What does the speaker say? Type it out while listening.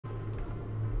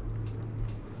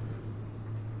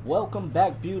Welcome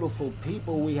back, beautiful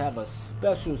people. We have a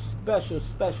special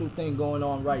thing going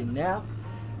on right now.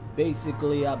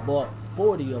 Basically, I bought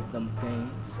 40 of them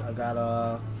things. I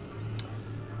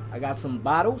got some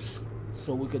bottles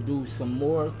so we could do some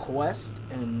more quests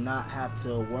and not have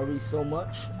to worry so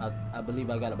much. I believe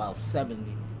I got about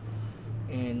 70.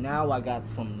 And now I got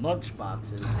some lunch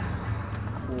boxes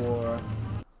for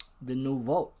the new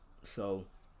vault. So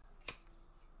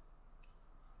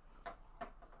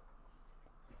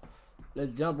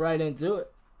let's jump right into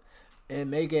it and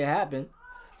make it happen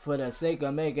for the sake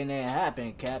of making it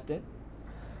happen, Captain.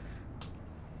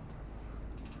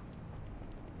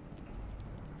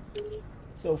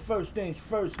 So first things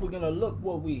first, we're gonna look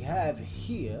what we have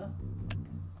here.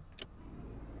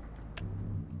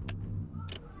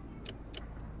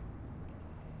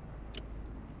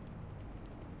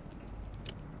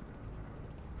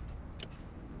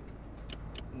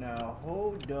 Now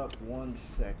hold up 1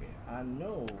 second. I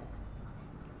know.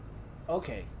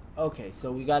 Okay,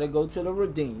 so we gotta go to the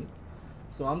redeem.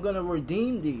 So I'm gonna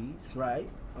redeem these, right?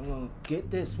 I'm gonna get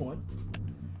this one,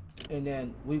 and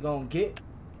then we're gonna get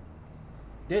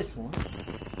this one,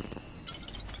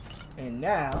 and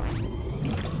now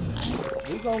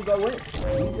we gonna go in.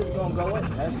 We just gonna go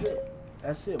in.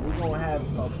 That's it. We're gonna have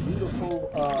a beautiful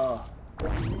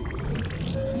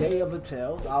day of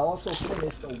Attels. I also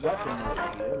finished a weapon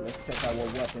over here. Let's check out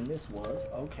what weapon this was.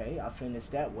 Okay, I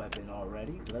finished that weapon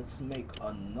already. Let's make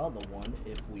another one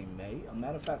if we may. A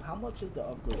matter of fact, how much is the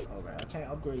upgrade? Alright, I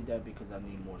can't upgrade that because I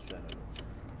need more settlers.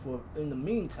 In the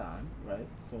meantime, right?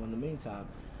 So in the meantime,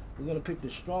 we're gonna pick the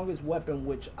strongest weapon,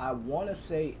 which I wanna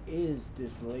say is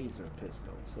this laser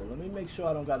pistol. So let me make sure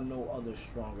I don't got no other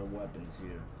stronger weapons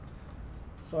here.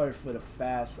 Sorry for the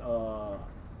fast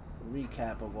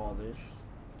recap of all this.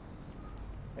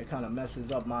 It kind of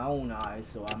messes up my own eyes,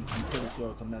 so I'm pretty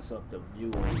sure it can mess up the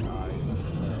viewer's eyes as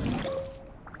well.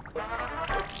 I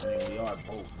mean, we are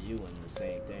both viewing the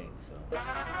same thing, so.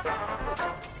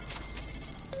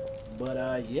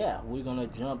 But yeah, we're gonna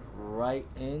jump right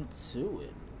into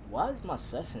it. Why is my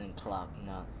session clock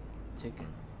not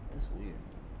ticking? That's weird.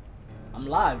 I'm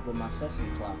live, but my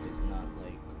session clock is not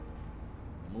like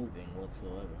moving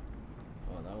whatsoever.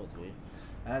 Oh, that was weird.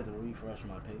 I had to refresh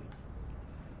my page.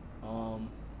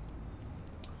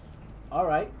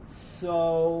 Alright,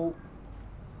 so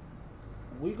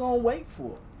we gonna wait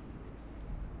for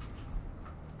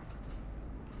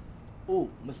it. Ooh,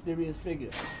 mysterious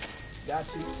figure. Got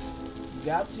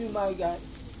you, my guy.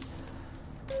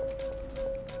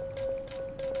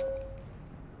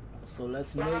 So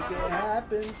let's make it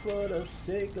happen for the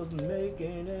sake of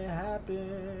making it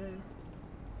happen.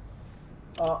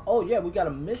 Oh yeah, we got a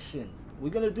mission. We're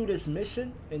gonna do this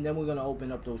mission, and then we're gonna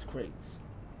open up those crates.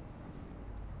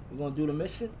 We're gonna do the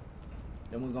mission,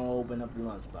 then we're gonna open up the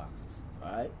lunch boxes.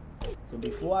 Alright? So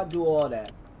before I do all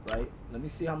that, right, let me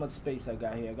see how much space I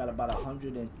got here. I got about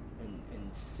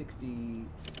 160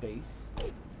 space.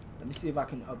 Let me see if I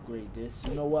can upgrade this.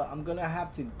 You know what? I'm gonna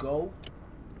have to go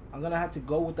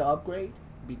with the upgrade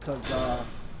because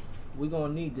we're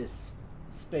gonna need this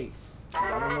space.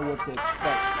 I don't know what to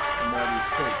expect from all these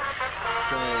crates.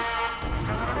 So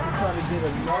I'm trying to get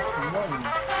enough money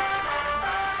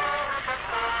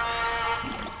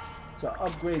to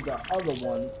upgrade the other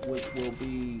one, which will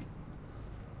be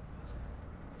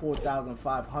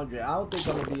 4,500. I don't think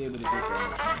I'm gonna be able to get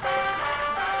that.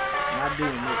 Not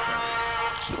doing this one.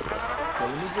 So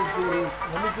let me just do this.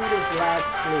 Let me do this last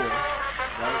floor.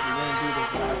 Right? We're gonna do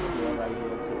this last floor right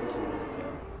here. Pretty sure it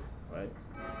fell. Right?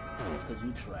 Because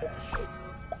you trash.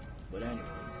 But anyways.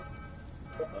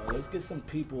 Let's get some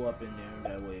people up in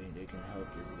there, that way they can help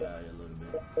this guy a little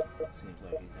bit. Seems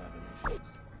like he's having issues.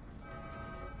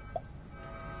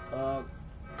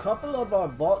 Couple of our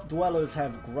vault dwellers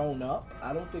have grown up.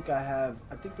 I think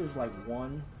there's like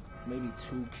 1, maybe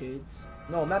 2 kids.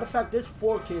 No, matter of fact, there's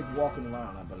 4 kids walking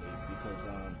around, I believe, because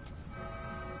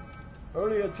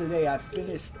earlier today I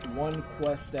finished one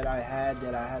quest that I had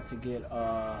to get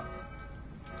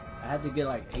I had to get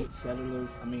like 7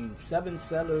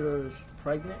 settlers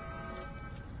pregnant.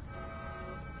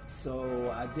 So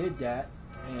I did that,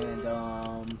 and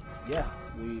yeah,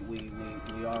 we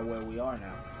are where we are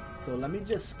now. So let me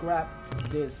just scrap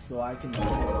this so I can finish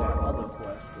that other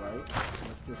quest, right?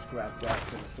 Let's just scrap that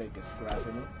for the sake of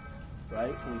scrapping it,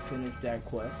 right? We finished that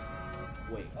quest.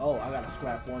 Wait, oh, I gotta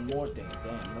scrap one more thing.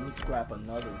 Damn, let me scrap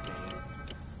another thing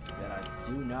that I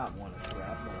do not want to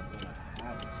scrap, but I'm gonna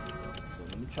have to. So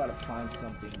let me try to find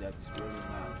something that's really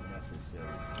not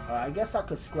necessary. I guess I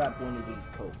could scrap one of these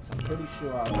coats. I'm pretty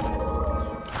sure I'll get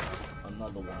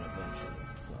another one eventually.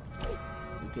 So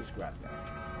we could scrap that.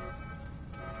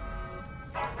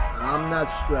 I'm not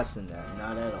stressing that,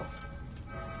 not at all.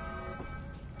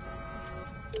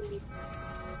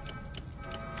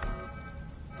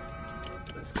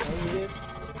 Let's claim this.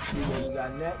 See what we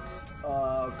got next.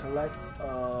 Collect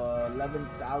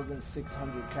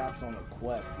 11,600 caps on a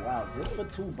quest. Wow, just for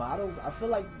 2 bottles? I feel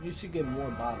like you should get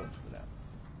more bottles for that.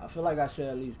 I feel like I should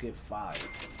at least get 5,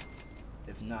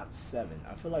 if not 7.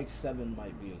 I feel like 7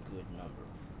 might be a good number.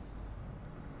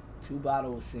 2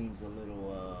 bottles seems a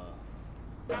little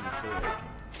unfair,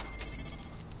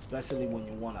 especially when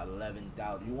you want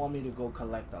 11,000. You want me to go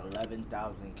collect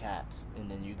 11,000 caps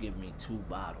and then you give me 2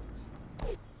 bottles,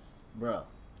 bruh.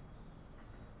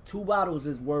 2 bottles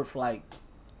is worth like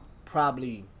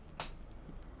probably,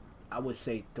 I would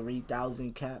say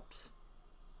 3,000 caps,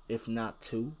 if not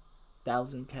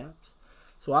 2,000 caps.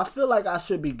 So I feel like I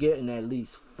should be getting at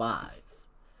least 5.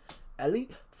 At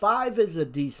least 5 is a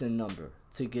decent number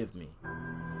to give me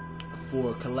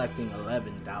for collecting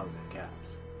 11,000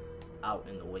 caps out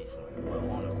in the wasteland, well,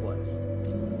 on a quest.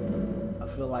 I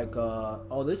feel like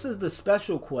oh, this is the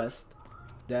special quest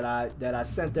that I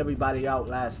sent everybody out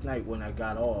last night when I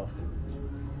got off.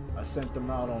 I sent them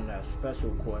out on that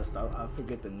special quest. I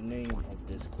forget the name of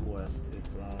this quest. It's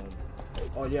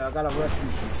oh yeah, I gotta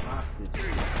rescue some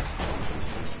hostages.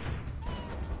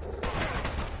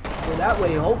 So that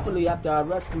way, hopefully, after I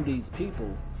rescue these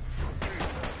people,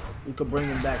 we could bring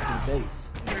them back to the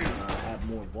base and have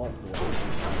more vault dwellers.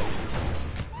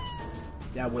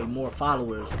 That way, more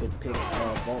followers could pick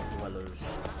vault dwellers.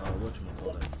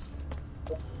 Whatchamacallits.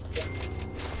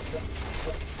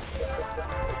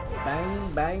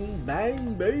 Bang, bang,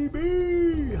 bang,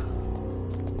 baby!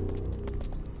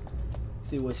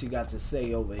 See what she got to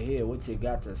say over here. What you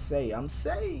got to say? I'm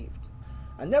saved.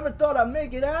 I never thought I'd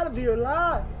make it out of here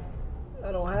alive.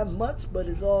 I don't have much, but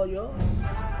it's all yours.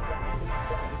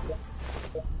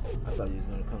 I thought you was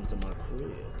gonna come to my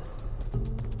crib.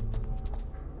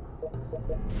 I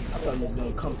thought you was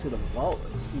gonna come to the vault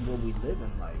and see what we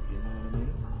living like, you know what I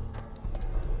mean?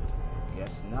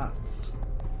 Guess not.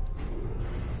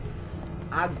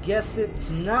 I guess it's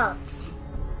not.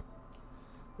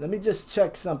 Let me just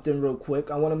check something real quick.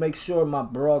 I want to make sure my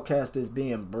broadcast is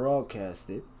being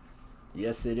broadcasted.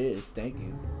 Yes, it is. Thank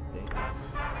you. Thank you.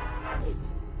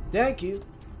 Thank you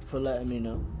for letting me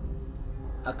know.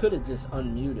 I could have just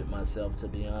unmuted myself, to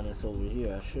be honest, over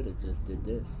here. I should have just did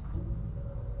this.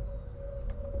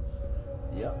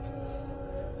 Yep.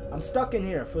 I'm stuck in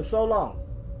here for so long.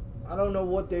 I don't know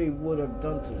what they would have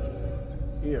done to me.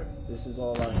 Here, this is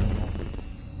all I know.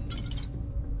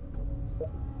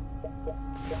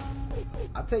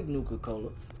 I take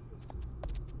Nuka-Colas.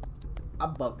 I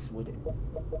bucks with it.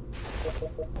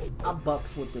 I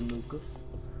bucks with the Nukas.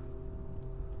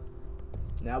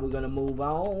 Now we're gonna move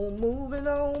on, moving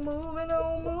on, moving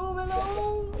on, moving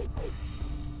on.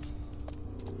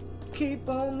 Keep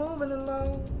on moving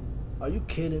along. Are you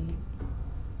kidding me?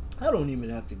 I don't even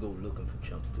have to go looking for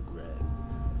chumps to grab.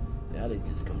 Now they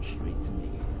just come straight to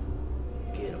me.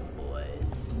 Get them,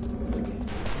 boys.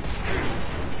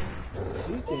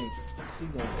 She thinks she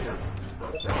gonna kill him.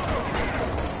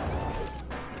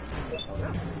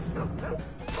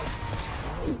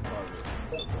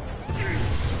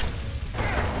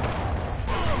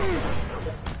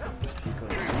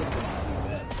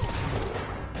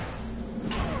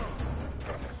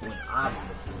 When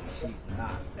obviously she's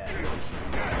not that.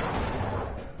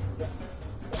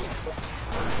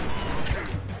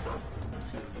 Let's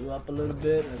heal you up a little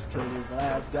bit. Let's kill this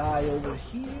last guy over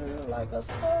here like a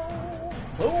soul.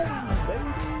 Boom,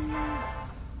 baby.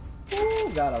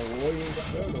 Ooh, got a royal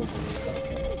shirt over here.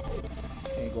 Okay.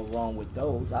 Can't go wrong with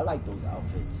those. I like those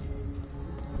outfits.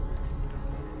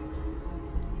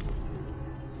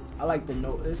 I like the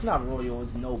it's not royal,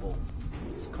 it's noble.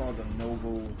 It's called a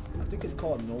noble. I think it's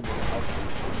called noble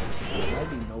outfit. It might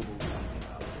be noble something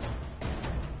outfit.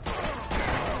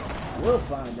 We'll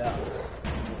find out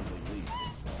when we leave this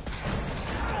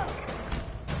part.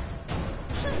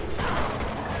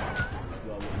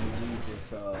 Well, when we leave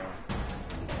this on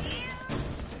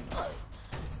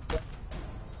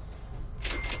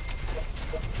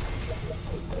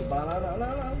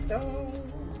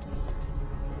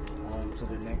to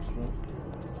the next one.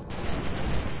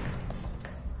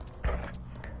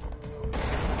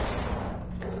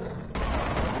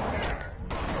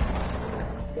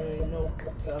 There ain't no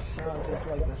that sounds just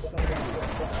like the sun.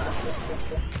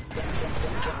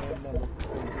 That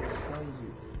motherfucker just suns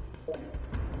you.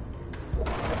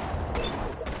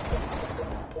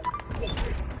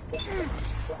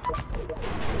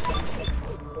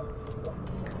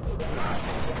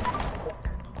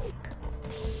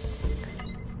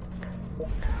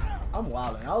 I'm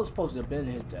wildin'. I was supposed to have been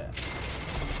hit that.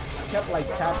 I kept like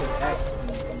tapping X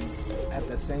and at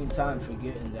the same time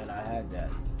forgetting that I had that.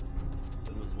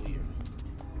 It was weird.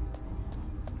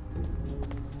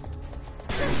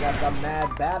 We got some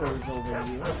mad batters over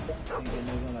here, thinking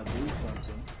they're gonna do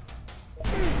something.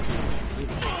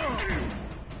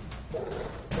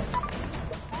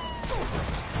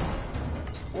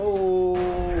 Whoa,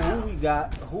 who we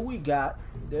got? Who we got?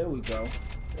 There we go.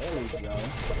 There we go.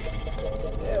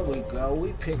 There we go.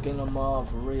 We picking them off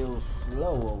real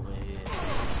slow over here.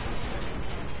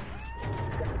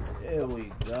 There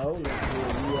we go. Let's heal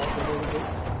you up a little bit.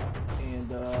 And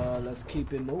let's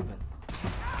keep it moving.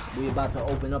 We about to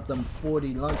open up them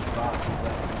 40 lunch boxes.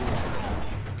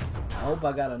 I hope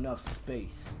I got enough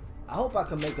space. I hope I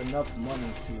can make enough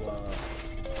money to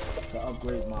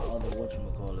upgrade my other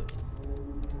whatchamacallit.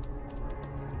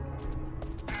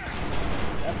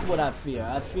 That's what I fear.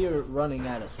 I fear running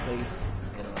out of space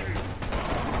and like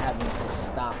having to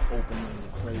stop opening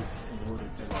the crates in order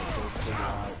to like go figure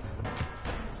out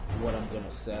what I'm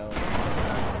gonna sell.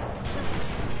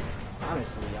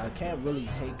 Honestly, I can't really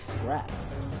take scrap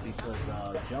because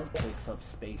junk takes up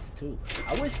space too.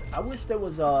 I wish there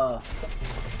was I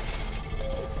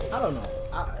don't know.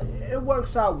 It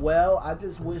works out well. I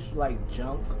just wish like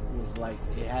junk was like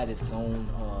it had its own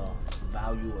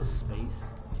value of space.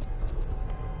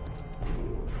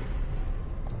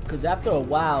 Because after a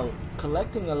while,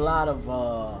 collecting a lot of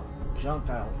junk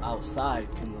outside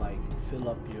can like fill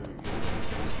up your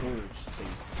storage space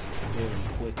very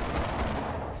quickly.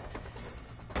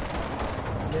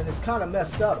 And then it's kind of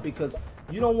messed up because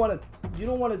you don't want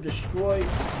to destroy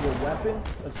your weapons,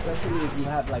 especially if you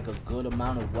have like a good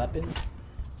amount of weapons.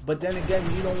 But then again,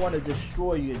 you don't want to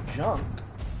destroy your junk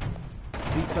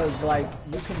because like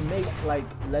you can make like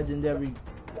legendary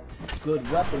good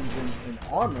weapons and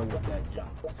armor with that junk.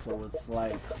 So it's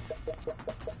like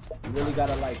you really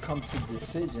gotta like come to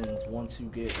decisions once you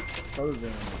get further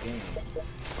in the game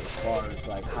as far as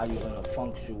like how you're gonna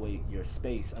punctuate your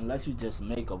space, unless you just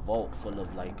make a vault full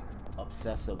of like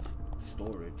obsessive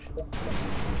storage,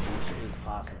 which is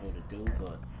possible to do,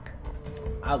 but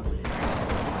I wouldn't.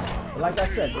 But like I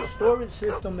said, the storage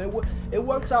system, it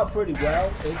works out pretty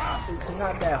well. It's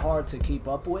not that hard to keep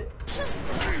up with.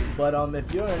 But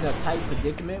if you're in a tight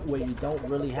predicament where you don't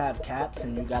really have caps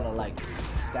and you gotta like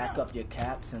stack up your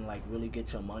caps and like really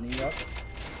get your money up,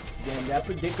 then that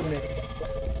predicament,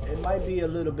 it might be a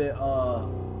little bit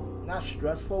not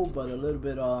stressful, but a little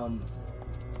bit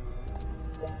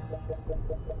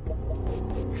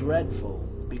dreadful,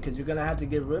 because you're gonna have to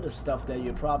get rid of stuff that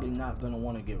you're probably not gonna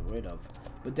want to get rid of.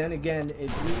 But then again,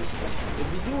 if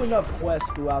you do enough quests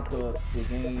throughout the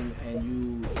game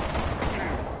and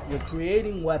you're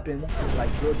creating weapons, like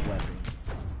good weapons,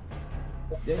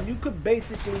 then you could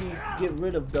basically get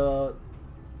rid of the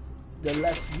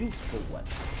less useful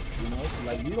weapons. You know,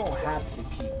 like you don't have to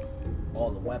keep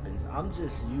all the weapons. I'm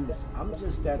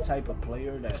just that type of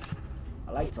player that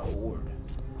I like to hoard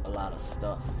a lot of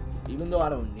stuff, even though I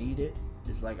don't need it.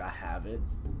 It's like I have it,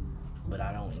 but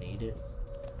I don't need it.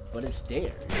 But it's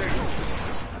there.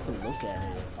 I can look at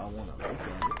it if I want to look at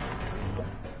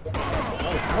it.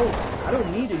 I don't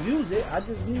need to use it. I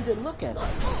just need to look at it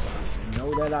and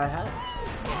know that I have it.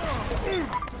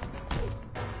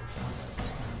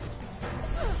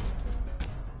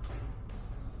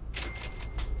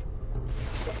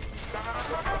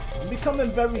 I'm becoming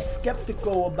very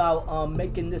skeptical about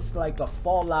making this like a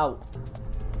Fallout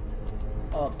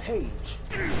page.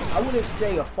 I wouldn't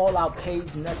say a Fallout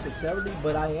page necessarily,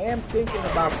 but I am thinking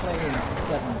about playing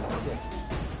 76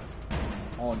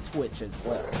 on Twitch as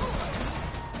well.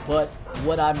 But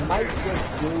what I might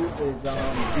just do is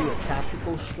be a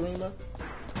tactical streamer.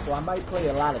 So I might play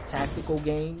a lot of tactical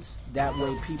games. That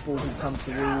way people who come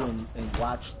through and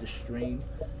watch the stream,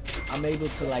 I'm able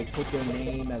to like put their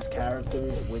name as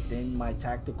characters within my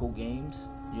tactical games,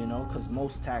 you know, because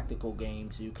most tactical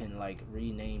games you can like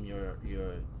rename your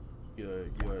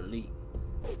elite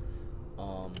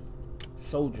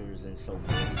soldiers and so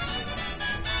forth, you know?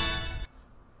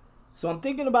 So I'm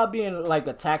thinking about being like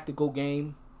a tactical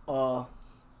game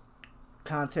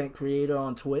content creator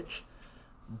on Twitch,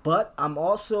 but I'm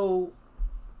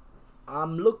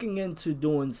looking into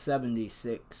doing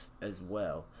 76 as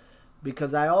well,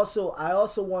 because I want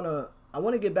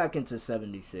to get back into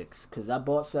 76, because I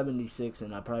bought 76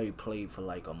 and I probably played for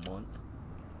like a month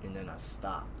and then I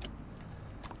stopped.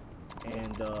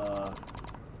 And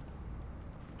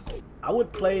I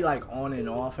would play like on and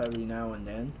off every now and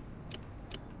then,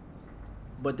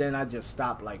 but then I just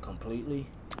stopped like completely.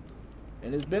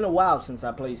 And it's been a while since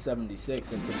I played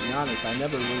 76, and to be honest, I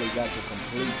never really got to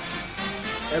complete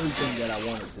everything that I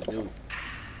wanted to do.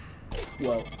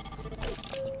 Well,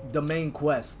 the main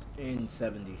quest in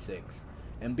 76.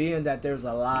 And being that there's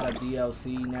a lot of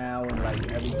DLC now and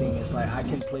like everything is like I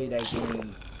can play that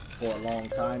game for a long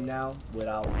time now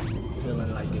without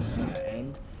feeling like it's gonna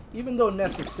end. Even though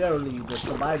necessarily the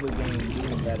survival game,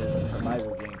 being that it's a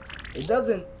survival game, it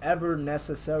doesn't ever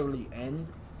necessarily end,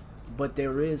 but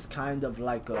there is kind of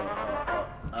like a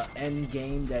end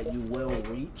game that you will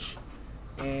reach.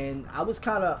 And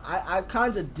I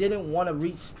kind of didn't want to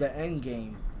reach the end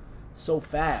game so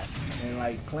fast, and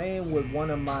like playing with one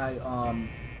of my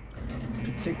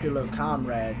particular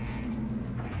comrades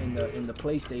in the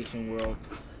PlayStation world,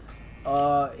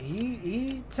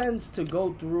 he tends to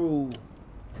go through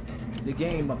the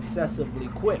game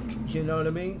obsessively quick, you know what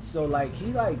I mean? So like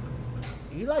he drugged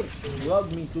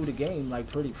me through the game like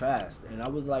pretty fast, and I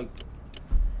was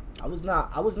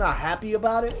not happy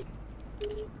about it,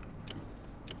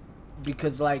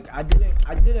 because like I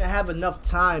didn't have enough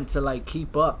time to like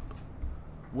keep up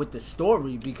with the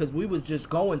story, because we was just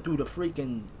going through the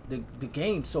freaking the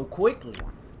game so quickly.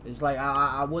 It's like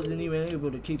I wasn't even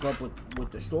able to keep up with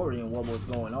the story and what was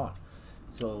going on.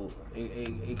 So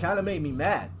it kind of made me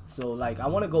mad. So like I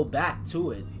want to go back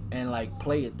to it and like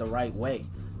play it the right way,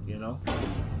 you know?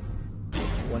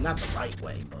 Well, not the right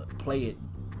way, but play it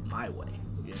my way,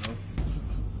 you know?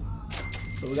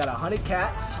 So we got 100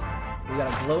 caps, we got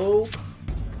a globe,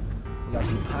 we got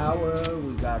some power,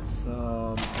 we got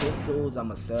some pistols,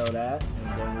 I'ma sell that,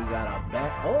 and then we got a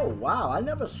bat. Oh wow,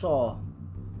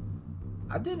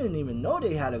 I didn't even know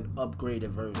they had an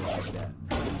upgraded version like that.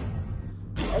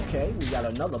 Okay, we got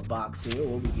another box here.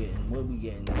 What we getting? We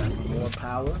got some more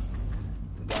power.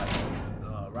 We got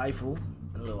a rifle,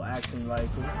 a little action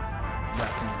rifle. We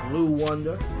got some blue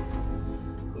wonder.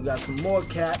 We got some more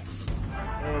caps.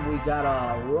 And we got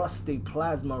a rusty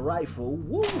plasma rifle.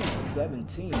 Woo!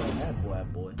 17 on that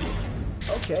boy.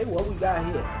 Okay, what we got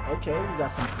here? Okay, we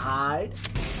got some hide.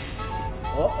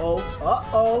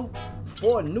 Uh-oh.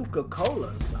 4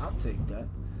 Nuka-Colas. I'll take that.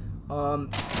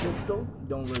 Pistol.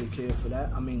 Don't really care for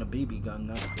that. I mean a BB gun,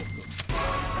 not a pistol.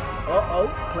 Uh-oh.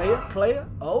 Player.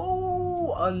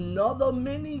 Oh, another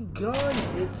mini gun.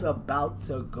 It's about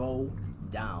to go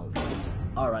down.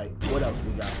 Alright, what else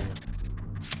we got here?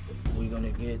 We're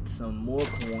gonna get some more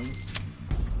coins.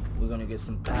 We're gonna get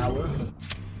some power.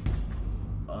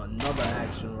 Another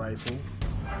action rifle.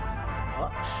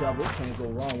 Shovel. Can't go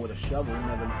wrong with a shovel.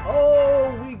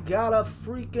 Oh, we got a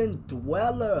freaking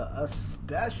dweller. A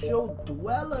special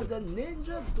dweller. The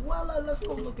ninja dweller. Let's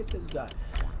go look at this guy.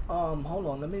 Hold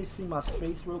on. Let me see my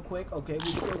space real quick. Okay, we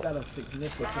still got a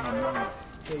significant amount of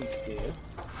space there.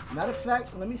 Matter of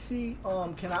fact, let me see.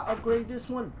 Can I upgrade this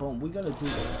one? Boom. We're gonna do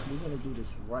this. We're gonna do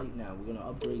this right now. We're gonna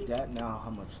upgrade that. Now,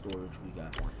 how much storage we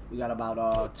got? We got about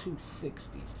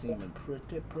 260. Seeming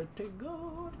pretty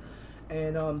good.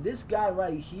 And this guy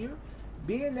right here,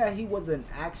 being that he was an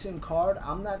action card,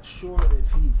 I'm not sure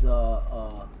if he's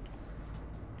a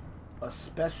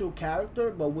special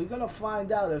character, but we're gonna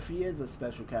find out if he is a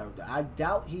special character. I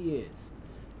doubt he is,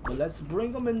 but let's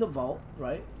bring him in the vault,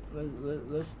 right?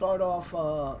 Let's start off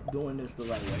doing this the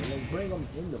right way. Let's bring him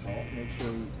in the vault, make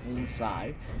sure he's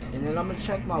inside, and then I'm gonna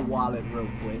check my wallet real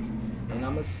quick, and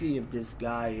I'm gonna see if this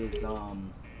guy is a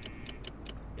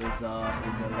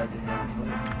legendary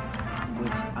player,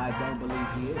 which I don't believe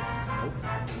he is. Nope,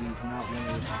 he's not one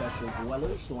of the special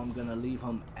dwellers, so I'm gonna leave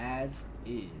him as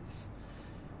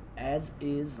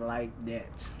is like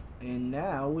that. And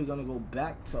now we're gonna go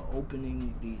back to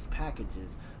opening these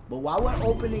packages. But while we're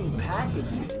opening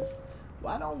packages,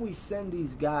 why don't we send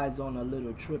these guys on a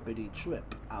little trippity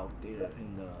trip out there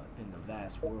in the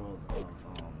vast world of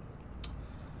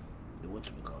the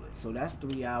whatchamacallit. So that's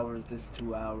 3 hours, this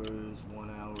 2 hours, 1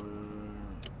 hour,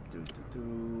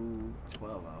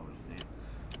 12 hours then.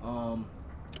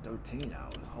 13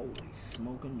 hours. Holy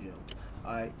smoking Joe.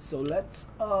 Alright, so let's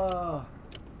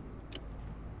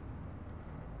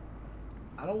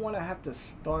I don't want to have to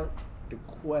start the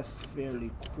quest fairly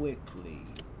quickly.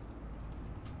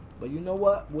 But you know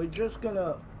what? We're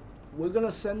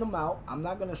gonna send them out. I'm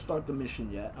not gonna start the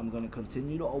mission yet. I'm gonna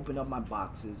continue to open up my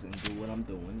boxes and do what I'm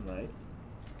doing, right?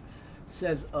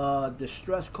 Says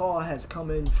distress call has come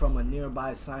in from a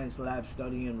nearby science lab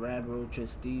studying rad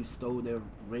roaches. Thieves stole their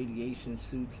radiation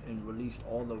suits and released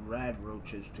all the rad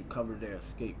roaches to cover their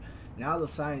escape. Now the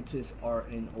scientists are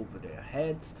in over their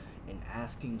heads and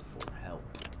asking for help.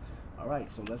 Alright,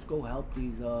 so let's go help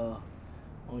these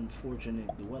unfortunate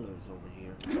dwellers over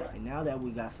here. And now that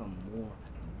we got some more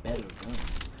better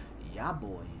guns, y'all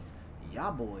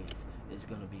boys is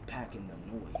gonna be packing the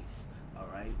noise.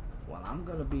 Alright? Well, I'm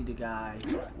gonna be the guy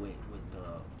with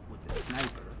the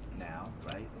sniper now,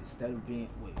 right? Instead of being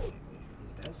wait, is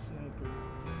That sniper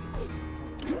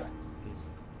is,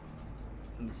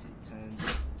 let me see, 10,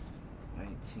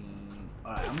 19.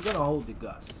 Alright, I'm gonna hold the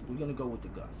Gus. We're gonna go with the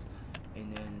Gus.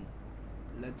 And then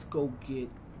let's go get,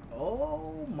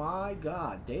 oh my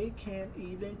god, they can't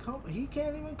even come. He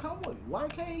can't even come with me. Why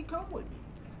can't he come with me?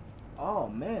 Oh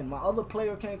man, my other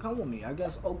player can't come with me. I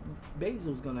guess Oak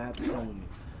Basil's gonna have to come with me.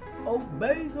 Oak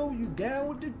Basil, you down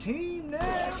with the team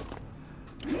now?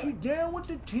 She down with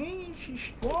the team. She's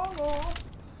strong on.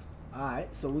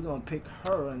 Alright, so we're gonna pick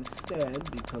her instead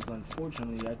because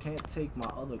unfortunately I can't take my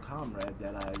other comrade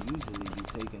that I usually be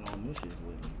taking on missions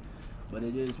with me. But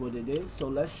it is what it is. So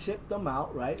let's ship them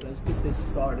out, right? Let's get this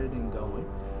started and going,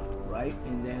 right?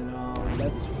 And then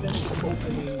let's finish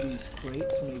opening these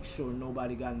crates. Make sure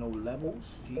nobody got no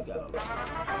levels. He got a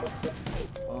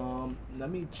lot. Let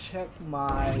me check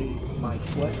my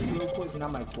quest real quick.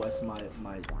 Not my quest,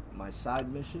 my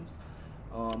side missions.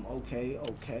 Okay,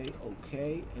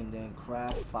 and then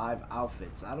craft 5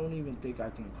 outfits. I don't even think I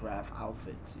can craft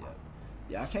outfits yet.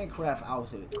 Yeah, I can't craft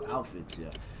outfits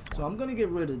yet. So I'm gonna get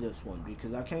rid of this one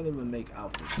because I can't even make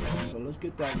outfits yet. So let's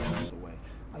get that one out of the way.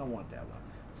 I don't want that one.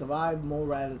 Survive more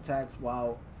rat attacks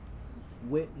while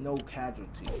with no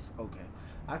casualties. Okay,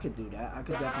 I could do that. I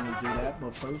could definitely do that.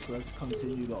 But first, let's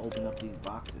continue to open up these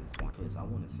boxes because I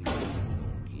want to see what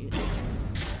we're gonna get.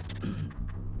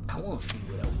 I want to see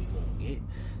what else we're gonna get.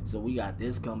 So we got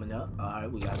this coming up. All right,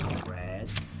 we got some rad.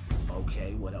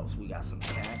 Okay, what else? We got some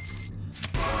cats.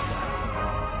 We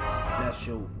got some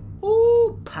special.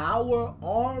 Ooh, power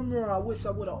armor. I wish I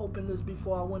would have opened this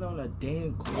before I went on a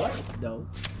damn quest, though.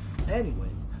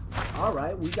 Anyways, all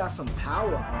right, we got some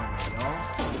power armor,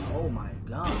 y'all. Oh my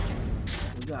god,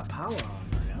 we got power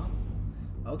armor, y'all.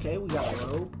 Okay, we got a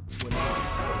robe.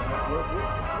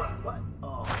 What?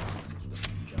 Oh, it's the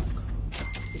junk.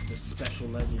 It's the special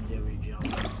legendary junk.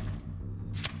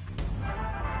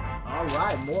 All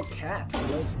right, more caps.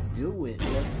 Let's do it.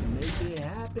 Let's make it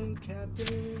happen,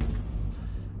 Captain.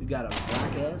 We got a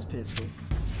black ass pistol.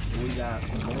 We got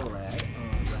some more cats.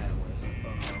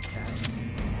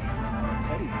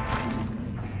 Teddy bear.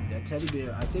 That teddy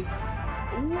bear, I think.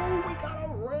 Ooh, we got a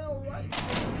rail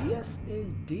rifle. Yes,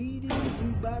 indeed. We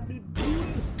about to do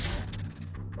this.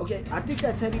 Okay, I think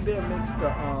that teddy bear makes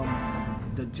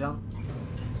the junk.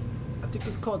 I think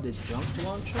it's called the junk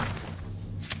launcher.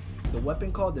 The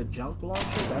weapon called the junk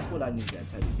launcher. That's what I need that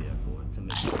teddy bear for, to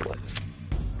make the weapon.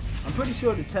 I'm pretty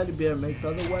sure the teddy bear makes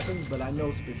other weapons, but I know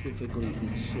specifically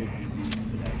it should be used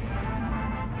for that weapon.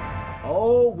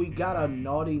 Oh, we got a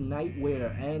naughty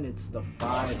nightwear, and it's the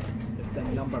 5. It's the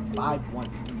number 5 one.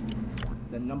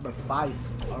 The number 5.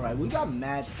 Alright, we got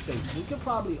mad space. We could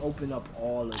probably open up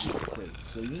all of these crates.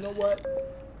 So you know what?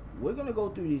 We're going to go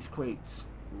through these crates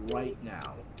right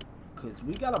now. Because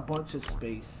we got a bunch of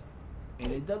space.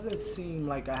 And it doesn't seem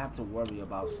like I have to worry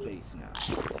about space now.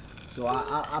 So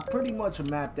I pretty much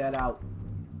mapped that out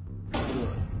good.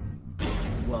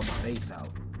 Well, my base out.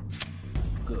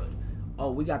 Good.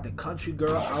 Oh, we got the country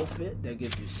girl outfit that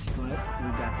gives you strength.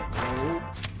 We got the globe.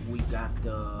 We got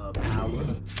the power.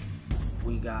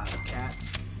 We got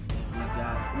cats.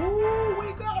 And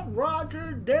we got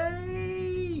Roger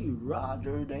Day.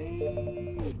 Roger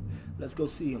Day. Let's go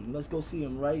see him. Let's go see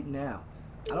him right now.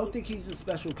 I don't think he's a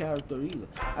special character either.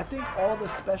 I think all the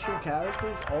special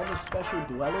characters, all the special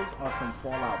dwellers are from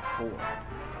Fallout 4.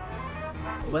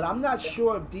 But I'm not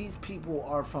sure if these people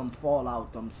are from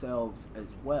Fallout themselves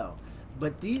as well.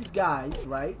 But these guys,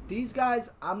 right? These guys,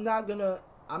 I'm not gonna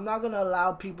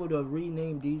allow people to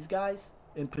rename these guys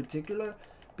in particular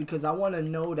because I want to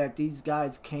know that these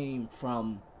guys came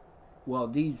from, well,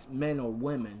 these men or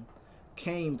women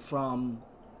came from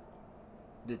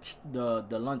the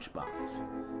lunchbox.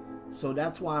 So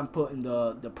that's why I'm putting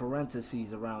the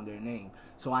parentheses around their name.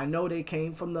 So I know they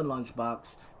came from the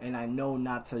lunchbox, and I know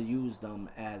not to use them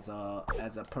as a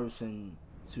person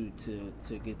to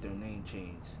get their name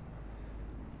changed.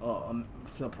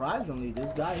 Surprisingly,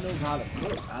 this guy knows how to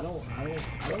cook. I don't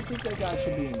think that guy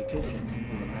should be in the kitchen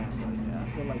with a mask like that. I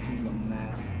feel like he's a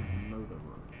mass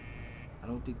murderer. I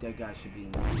don't think that guy should be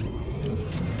in the kitchen.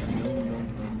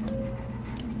 No.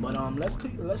 But let's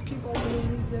keep opening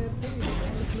these damn things,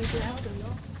 man. Let's make it happen,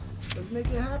 y'all. Let's make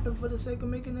it happen for the sake of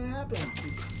making it happen.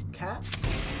 Cats,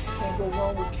 can't go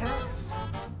wrong with cats.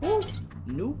 Woo!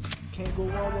 Nuke, can't go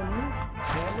wrong with nuke.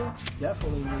 Camera,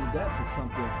 definitely need that for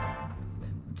something.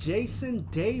 Jason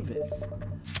Davis.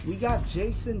 We got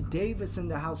Jason Davis in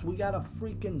the house. We got a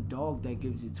freaking dog that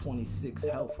gives you 26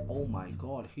 health. Oh my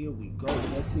god, here we go.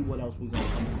 Let's see what else we're gonna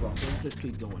come across. Let's just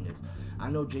keep doing this. I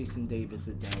know Jason Davis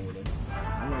is down with it.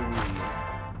 I know who he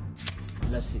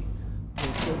is. Let's see.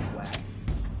 Pistol, whack.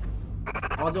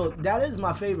 Although that is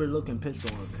my favorite looking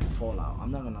pistol in Fallout.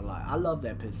 I'm not gonna lie. I love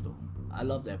that pistol. I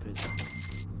love that pistol.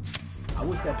 I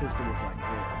wish that pistol was like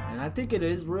real. And I think it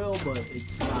is real, but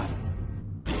it's not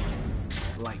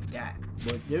like that.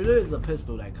 But there is a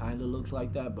pistol that kind of looks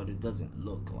like that, but it doesn't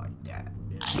look like that.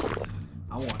 You know?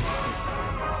 I want a pistol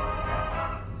that looks like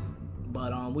that.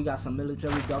 But we got some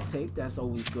military duct tape. That's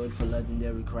always good for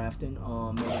legendary crafting.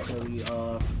 Military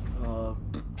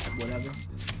whatever.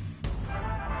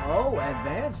 Oh,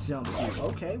 advanced jumpsuit.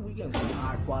 Okay, we getting some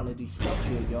high quality stuff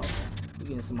here, y'all. We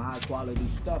getting some high quality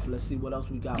stuff. Let's see what else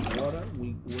we got. Water.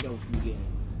 What else we getting?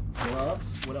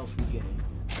 Gloves. What else we getting?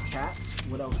 Caps.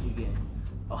 What else we getting?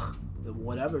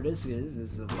 Whatever this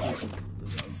is a old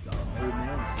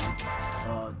man's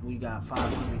suit. We got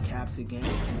 500 caps again.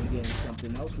 We getting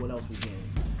something else. What else we getting?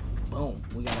 Boom.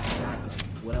 We got a shotgun.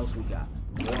 What else we got?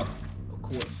 Water. Of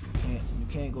course. You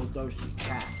can't go thirsty.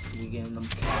 Caps. We getting them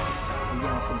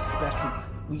caps.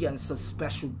 We getting some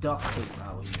special duct tape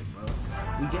out here,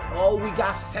 bro. We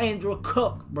got Sandra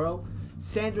Cook, bro.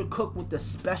 Sandra Cook with the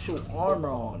special armor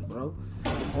on, bro.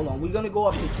 Hold on, we're gonna go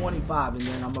up to 25 and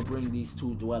then I'm gonna bring these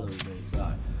two dwellers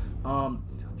inside.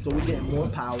 So we getting more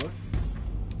power.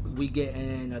 We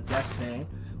getting a desk fan.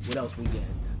 What else we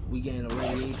getting? We getting a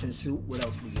radiation suit. What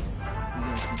else we getting? We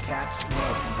getting some caps. What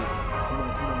else we getting?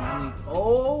 Come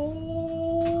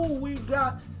on, we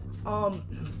got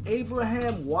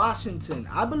Abraham Washington.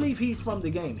 I believe he's from the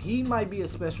game. He might be a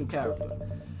special character.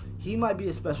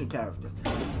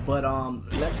 But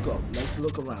let's go. Let's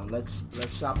look around. Let's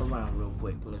shop around real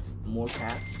quick. More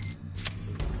caps.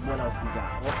 What else we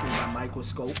got? Also, we got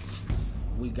microscopes.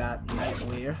 We got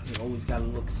nightwear. You always gotta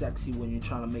look sexy when you're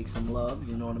trying to make some love.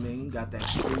 You know what I mean? Got that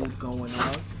food going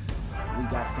on. We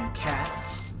got some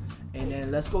cats. And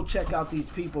then let's go check out these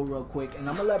people real quick. And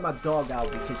I'm gonna let my dog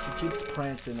out because she keeps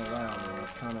prancing around. And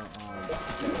it's kind of I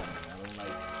don't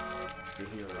like to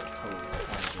hear her toes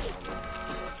prancing around.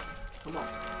 Come on.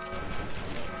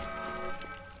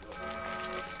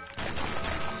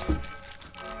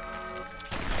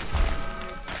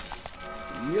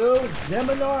 Yo,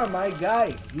 Zeminar, my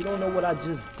guy. You don't know what I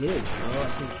just did, bro. I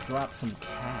just dropped some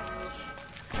cash.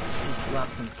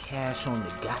 On the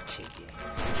gotcha game.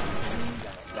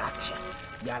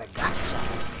 Got a gotcha.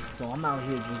 So I'm out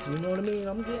here just, you know what I mean?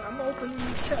 I'm opening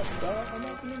the chest, bro. I'm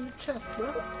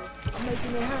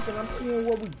making it happen. I'm seeing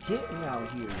what we getting out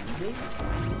here, you dig?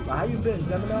 But how you been,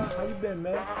 Zeminar? How you been,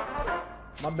 man?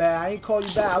 My bad, I ain't call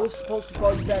you back. I was supposed to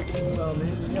call you back when you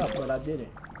hit me up, but I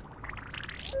didn't.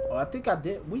 Oh, I think I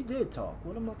did. We did talk.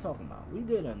 What am I talking about? We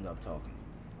did end up talking.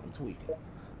 I'm tweaking.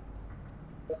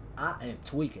 I am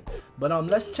tweaking. But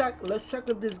let's check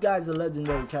if this guy's a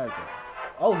legendary character.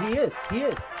 Oh, he is.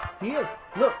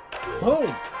 Look.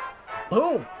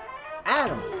 Boom.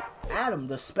 Adam,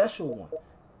 the special one.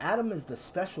 Adam is the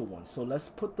special one. So let's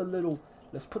put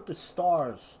the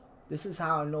stars. This is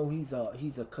how I know he's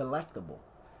a collectible.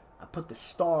 I put the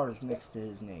stars next to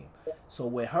his name. So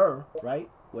with her, right?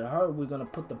 With her, we're gonna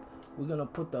put the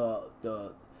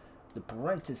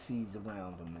parentheses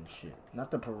around them and shit.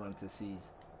 Not the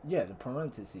parentheses. Yeah, the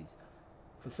parentheses.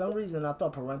 For some reason, I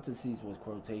thought parentheses was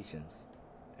quotations,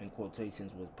 and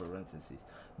quotations was parentheses.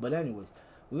 But anyways,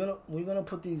 we're gonna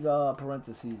put these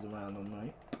parentheses around them,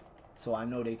 right? So I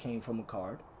know they came from a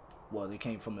card. Well, they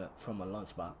came from a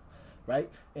lunchbox. Right?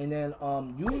 And then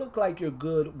you look like you're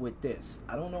good with this.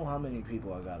 I don't know how many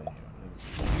people I got in here.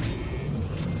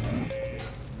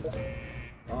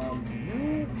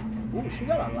 Ooh, she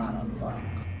got a lot of luck.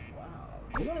 Wow.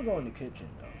 You're gonna go in the kitchen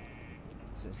though.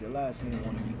 Since your last name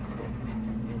wanna be cooked.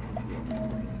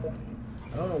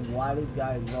 I don't know why this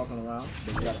guy is walking around,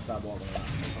 but you gotta stop walking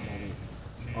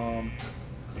around.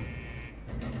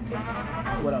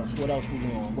 What else we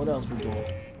doing?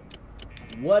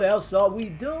 What else are we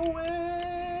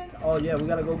doing? Oh yeah, we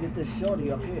gotta go get this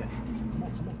shorty up here. Come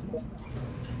on.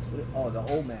 Oh, the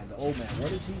old man.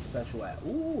 What is he special at?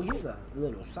 Ooh, he's a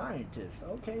little scientist.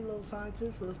 Okay, little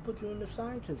scientist. Let's put you in the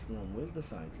scientist room. Where's the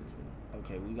scientist room?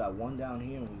 Okay, we got one down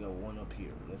here and we got one up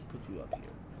here. Let's put you up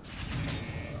here.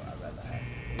 I'd rather have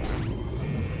you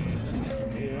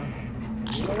here.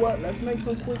 You know what? Let's make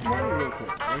some quick money real quick.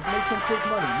 We're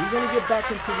gonna get back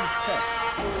into these chests.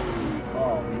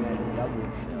 Oh man, that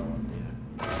would fell up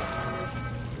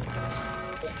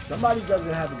there. Somebody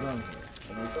doesn't have a gun here.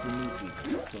 And it's the new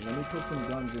people. So let me put some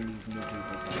guns in these new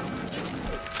people's hands.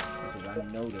 Because I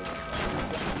know they're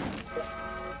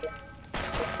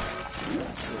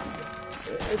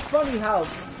It's funny how,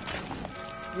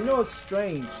 you know, it's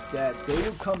strange that they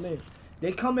would come in.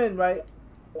 They come in, right?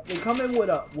 They come in with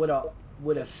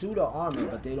a suit of armor,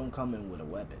 but they don't come in with a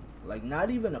weapon. Like, not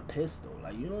even a pistol.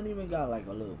 Like, you don't even got, like,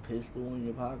 a little pistol in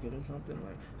your pocket or something.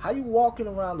 Like, how you walking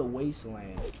around the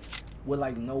wasteland with,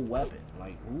 like, no weapon?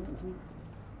 Like,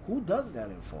 who does that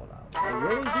in Fallout? Like,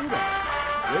 where they do that?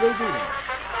 Where they do that?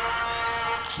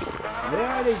 Where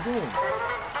are they doing that?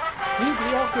 Who's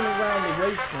walking around the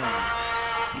wasteland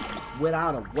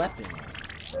without a weapon,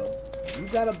 bro? You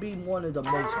gotta be one of the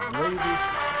most bravest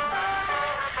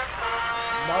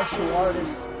martial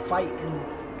artists fighting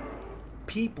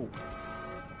people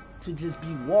to just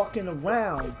be walking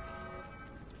around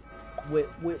with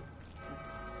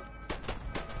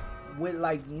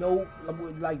like no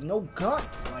gun,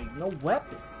 like no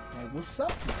weapon. Like, what's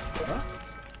up with you, bro?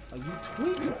 Like, you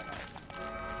tweaking.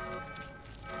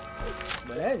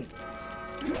 But anyways,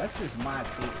 that's just my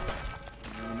opinion.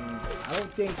 You know what I mean?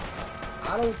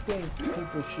 I don't think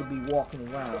people should be walking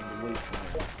around the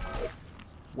wasteland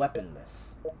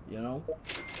weaponless. You know?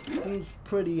 Seems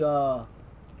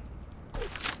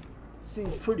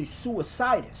pretty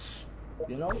suicidous.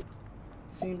 You know?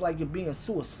 Seems like you're being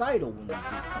suicidal when you do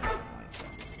something like that.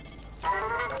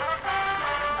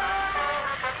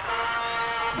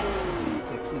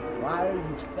 Why are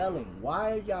you failing?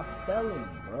 Why are y'all failing,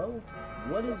 bro?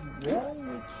 What is wrong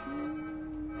with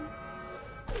you,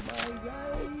 my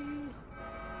guy?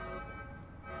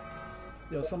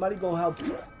 Yo, somebody go help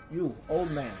you,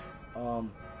 old man.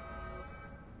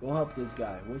 Go help this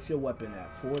guy. What's your weapon at?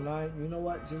 4.9? You know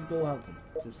what? Just go help him.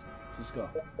 Just go.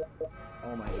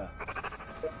 Oh my god.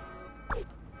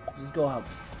 Just go help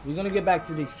him. We're gonna get back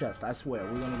to these chests. I swear,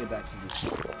 we're gonna get back to these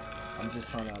chests. I'm just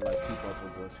trying to like keep up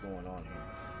with what's going on here.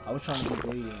 I was trying to be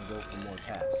greedy and go for more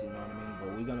caps, you know what I mean? But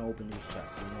we're gonna open these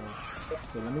chests, you know?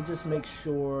 So let me just make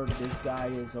sure this guy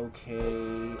is okay,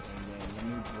 and then let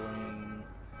me bring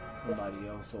somebody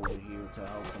else over here to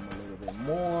help him a little bit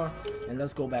more, and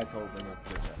let's go back to open up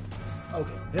the chest.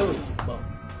 Okay, here we go. Boom.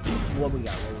 What we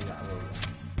got?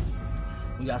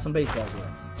 We got some baseball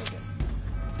gloves. Okay.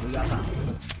 We got pop.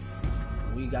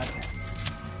 We got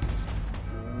cats.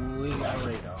 We got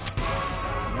radar.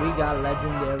 We got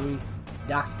legendary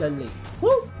Dr. Lee.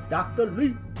 Woo! Dr.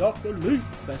 Lee! Dr. Lee!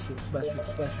 Special. That's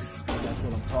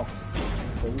what I'm talking about.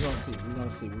 But we're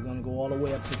gonna see. We're gonna go all the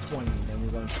way up to 20, and then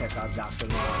we're gonna check out Dr.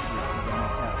 Lee.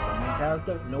 Main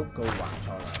character? Nope, go watch.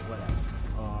 Alright, whatever.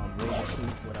 Razor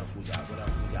suit. What else we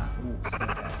got? Ooh, snake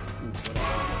ass. Ooh, what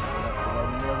else?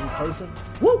 Legendary person.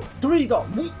 Woo! 3 dog.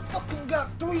 We fucking got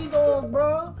 3 dog,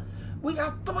 bro. We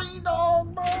got 3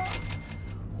 dog, bro.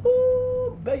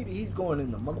 Woo! Baby, he's going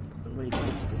in the motherfucking radio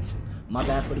station. My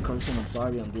bad for the cursing. I'm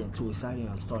sorry. I'm getting too excited.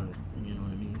 I'm starting to, you know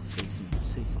what I mean, say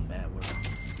some bad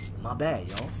words. My bad,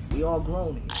 y'all. We all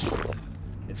grown here.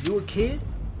 If you a kid,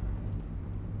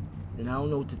 then I don't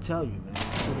know what to tell you, man.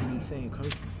 You shouldn't be saying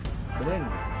cursing. But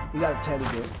anyways, we got a teddy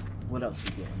bear. What else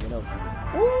we get?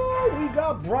 Ooh, we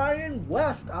got Brian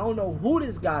West. I don't know who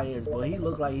this guy is, but he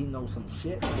look like he knows some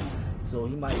shit. So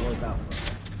he might work out for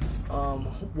us.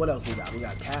 What else we got? We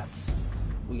got caps.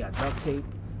 We got duct tape.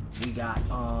 We got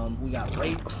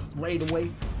raid away.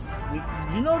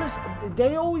 You notice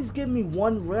they always give me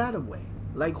one raid away.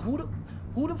 Like who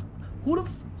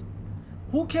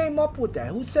came up with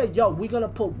that? Who said, yo, we're gonna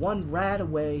put one rat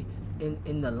away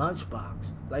in the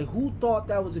lunchbox? Like, who thought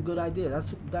that was a good idea?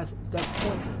 That's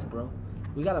pointless, bro.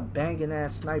 We got a banging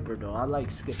ass sniper though. I like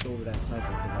skipped over that sniper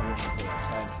because I didn't want to go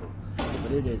central.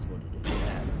 But it is what it is.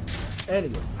 Yeah.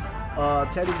 Anyway,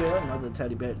 teddy bear, another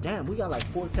teddy bear. Damn, we got like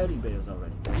 4 teddy bears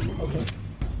already.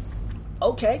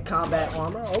 Okay, combat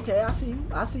armor. Okay, I see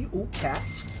you. Ooh,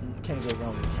 cats. Can't go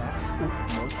wrong with cats. Ooh,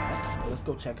 more cats. Let's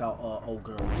go check out old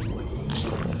girl real quick.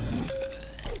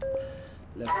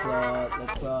 Let's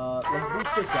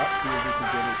boost this up. See if we can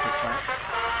get it to clap.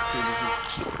 See if we can.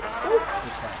 Ooh,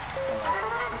 let's clap. Alright,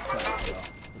 let's clap, y'all.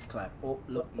 Let's clap. Oh,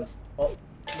 look, let's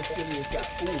give me a clap.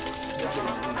 Ooh, let's get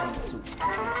it too.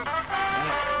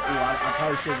 Nice. Ooh, I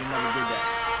probably should have never did that.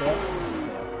 Fail.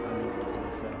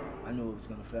 I knew it was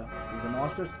gonna fail. Is it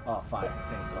monsters? Oh, fire.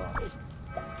 Thank God.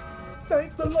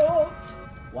 Thank the Lord.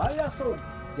 Why are y'all so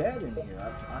dead in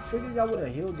here? I figured y'all would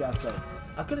have healed yourself.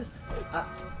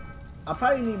 I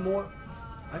probably need more.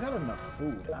 I got enough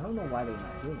food. I don't know why they're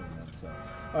not healing themselves.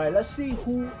 Alright, let's see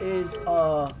who is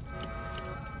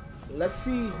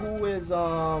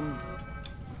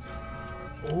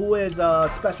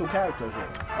special character here.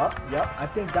 Oh, yep, I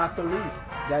think Dr. Lee.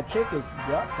 That chick is,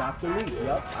 yep, Dr. Lee.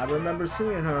 Yep, I remember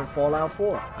seeing her in Fallout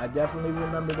 4. I definitely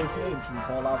remember this name from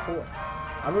Fallout 4.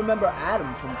 I remember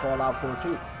Adam from Fallout 4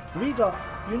 too. 3 Dog,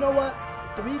 you know what?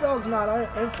 3 Dog's not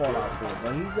in Fallout 4,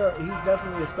 but he's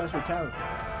definitely a special character.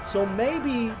 So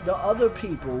maybe the other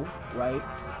people, right,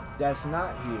 that's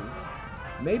not here,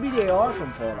 maybe they are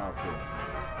from Fallout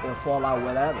 4. or Fallout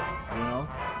whatever, you know?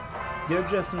 They're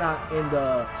just not in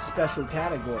the special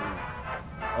category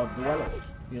of dwellers.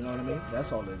 You know what I mean?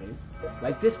 That's all it is.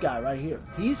 Like this guy right here.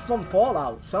 He's from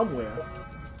Fallout somewhere.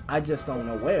 I just don't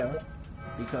know where.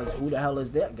 Because who the hell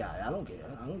is that guy? I don't care.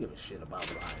 I don't give a shit about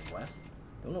Brian West.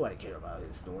 Don't nobody care about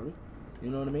his story. You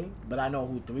know what I mean? But I know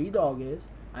who Three Dog is.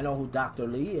 I know who Dr.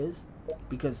 Lee is.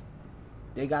 Because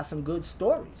they got some good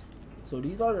stories. So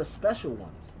these are the special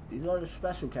ones. These are the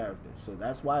special characters. So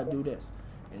that's why I do this.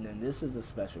 And then this is a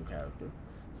special character.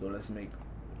 So let's make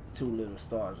 2 little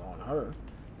stars on her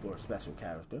for a special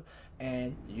character.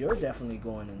 And you're definitely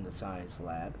going in the science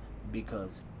lab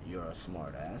because you're a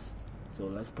smart ass. So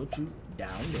let's put you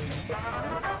down there.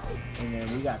 Right? And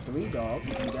then we got Three Dog.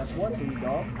 And guess what, Three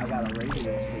Dog? I got a radio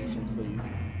station for you.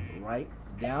 Right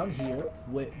down here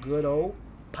with good old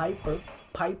Piper.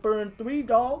 Piper and Three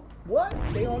Dog. What?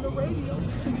 They on the radio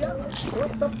together.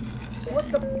 What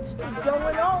the is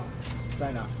going on?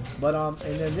 I know. But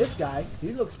and then this guy,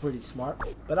 he looks pretty smart.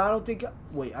 But I don't think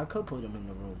wait, I could put him in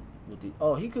the room with the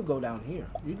he could go down here.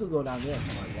 You could go down there,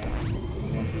 smart guy.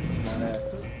 He's smart ass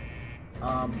too.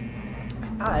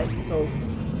 Alright, so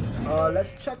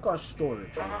let's check our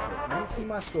storage real quick. Let me see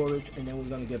my storage and then we're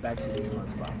gonna get back to these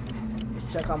lunchboxes.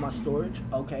 Let's check out my storage.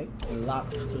 Okay. A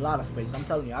lot of space. I'm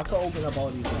telling you, I could open up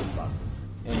all these lunchboxes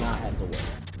and not have to worry.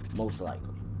 Most likely.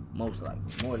 More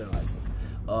than likely.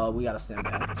 We got a stem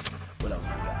pack. What else we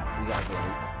got?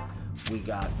 We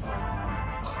got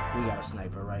we got a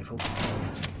sniper rifle.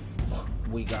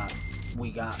 We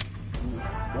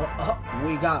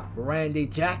got Randy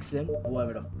Jackson,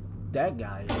 whoever that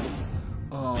guy is.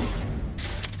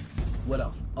 What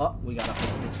else? We got a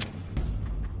pistol.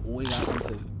 We got some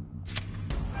food.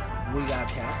 We got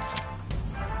cats.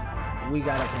 We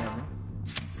got a camera.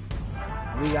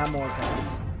 We got more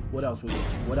cats. What else we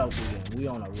get? We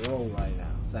on a roll right now.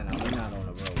 Say now, we're not on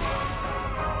a roll.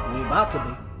 We about to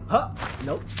be.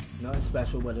 Nope. Nothing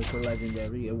special, but it's a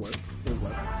legendary. It works.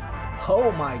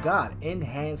 Oh my god.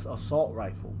 Enhanced assault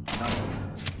rifle. Nice.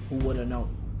 Who would have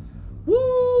known?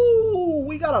 Woo!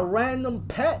 We got a random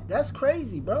pet. That's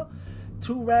crazy, bro.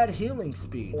 2 rad healing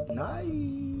speed.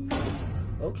 Nice.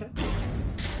 Okay.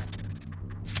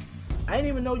 I didn't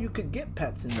even know you could get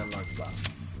pets in the lunchbox.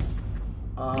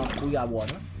 We got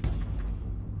water.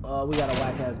 We got a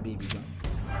whack-ass BB gun.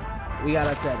 We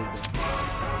got a teddy bear.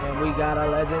 And we got a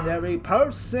legendary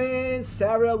person,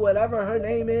 Sarah, whatever her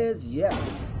name is.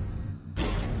 Yes.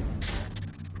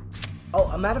 Oh,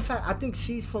 a matter of fact, I think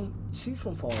she's from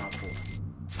Fallout 4,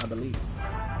 I believe.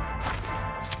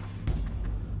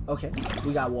 Okay,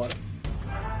 we got water.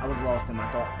 I was lost in my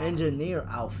thought. Engineer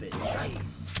outfit.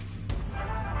 Nice.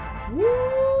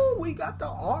 Woo! We got the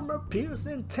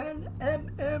armor-piercing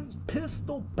 10mm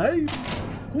pistol, baby.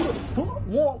 Who the fuck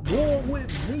want war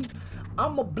with me?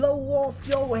 I'ma blow off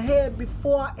your head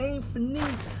before I aim for knees.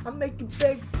 I make you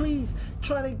beg, please.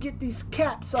 Trying to get these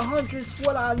caps. 100's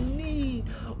what I need.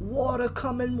 Water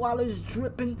coming while it's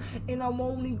dripping, and I'm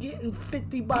only getting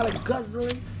 50 by the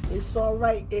guzzling. It's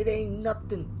alright, it ain't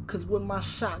nothing. Cause with my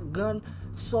shotgun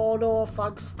sawed off,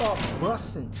 I can start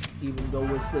busting. Even though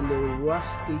it's a little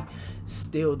rusty,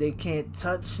 still they can't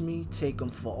touch me. Take them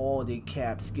for all they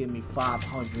caps. Give me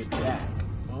 500 back.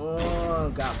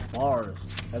 Got bars.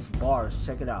 That's bars.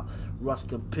 Check it out.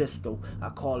 Rusted pistol. I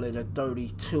call it a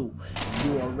 32. And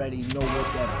you already know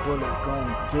what that bullet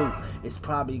gonna do. It's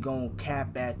probably gonna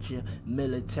cap at you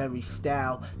military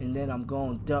style. And then I'm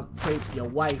gonna duct tape your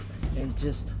wife and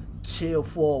just chill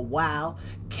for a while.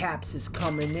 Caps is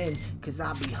coming in cause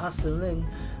I be hustling.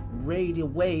 Raid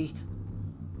away.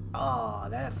 Oh,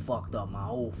 that fucked up my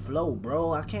whole flow,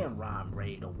 bro. I can't rhyme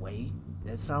raid away.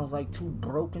 That sounds like 2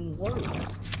 broken words.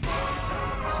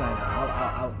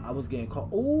 I was getting caught.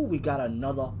 Oh, we got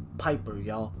another Piper,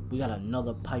 y'all. We got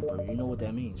another Piper. You know what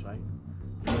that means, right?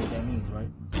 You know what that means, right?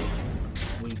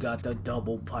 We got the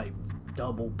double pipe.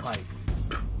 Double pipe.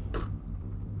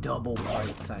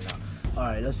 Sign out.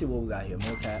 Alright, let's see what we got here.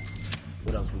 More cats.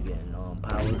 What else we getting?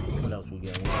 Power. What else we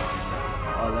getting?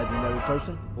 Legendary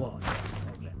person. Whoa.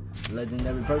 Okay.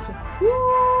 Legendary person.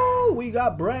 Woo! We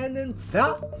got Brandon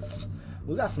Fox.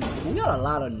 We got a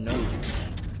lot of nerds.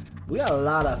 We got a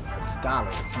lot of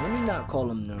scholars. Let me not call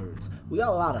them nerds. We got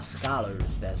a lot of scholars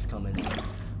that's coming in.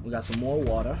 We got some more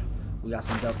water. We got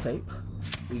some duct tape.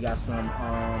 We got some,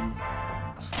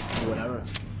 whatever.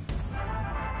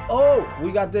 Oh,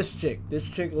 we got this chick. This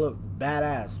chick look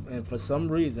badass. And for some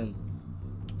reason,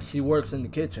 she works in the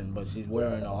kitchen, but she's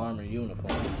wearing an armor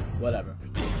uniform. Whatever.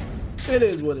 It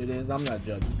is what it is. I'm not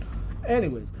judging.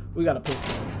 Anyways, we got a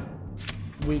pistol.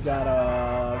 We got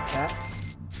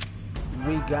cats.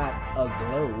 We got a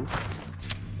globe.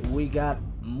 We got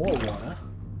more water.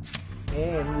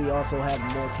 And we also have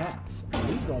more caps.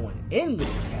 We going in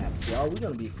with the caps, y'all. We're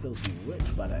gonna be filthy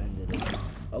rich by the end of this.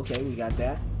 Okay, we got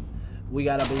that. We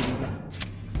got a baby.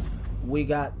 We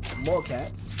got more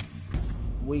caps.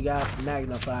 We got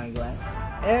magnifying glass.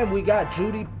 And we got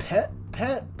Judy Pep.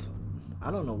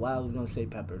 I don't know why I was gonna say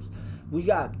Peppers. We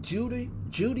got Judy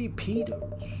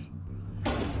Peters.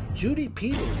 Judy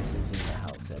Peters is in the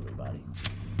house, everybody.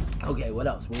 Okay, what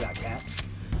else? We got caps.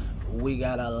 We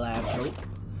got a lab coat.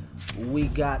 We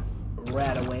got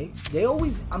Radaway. They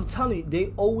always, I'm telling you,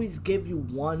 they always give you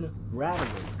one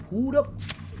Radaway. Who the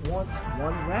wants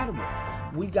one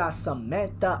Radaway? We got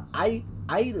Samantha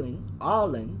Arlen,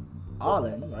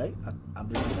 right? I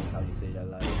believe that's how you say that,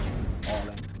 like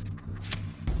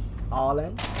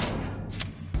Arlen.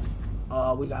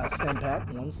 We got a stem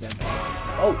pack, one stem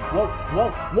pack. Oh,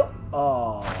 whoa.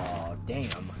 Oh,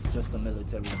 damn. Just a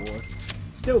military board.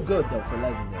 Still good, though, for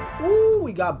legendary. Ooh,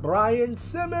 we got Brian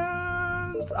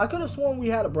Simmons. I could have sworn we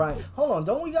had a Brian. Hold on,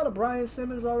 don't we got a Brian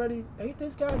Simmons already? Ain't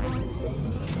this guy Brian Simmons?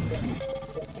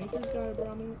 Ain't this guy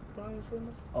Brian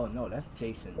Simmons? Oh, no, that's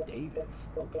Jason Davis.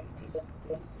 Okay, Jason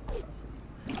Davis. I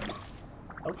see.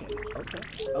 Okay.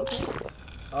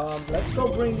 Let's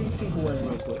go bring these people in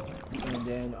real quick. And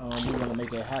then we're gonna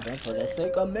make it happen for the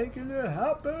sake of making it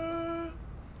happen.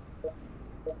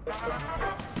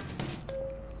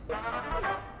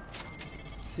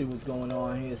 See what's going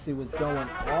on here. See what's going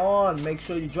on. Make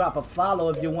sure you drop a follow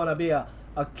if you wanna be a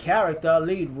character, a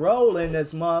lead role in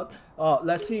this mug.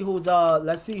 Let's see who's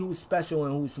special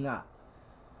and who's not.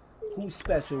 Who's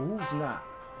special, who's not?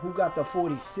 Who got the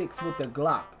 46 with the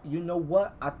Glock? You know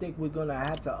what? I think we're gonna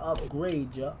have to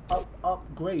upgrade ya.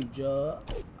 Upgrade ya.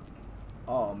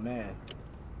 Oh man.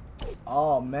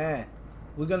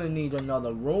 We're gonna need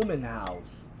another room in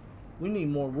house. We need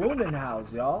more room in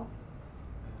house, y'all.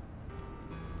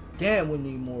 Damn, we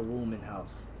need more room in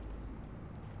house.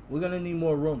 We're gonna need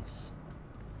more rooms.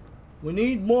 We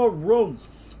need more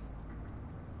rooms.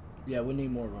 Yeah, we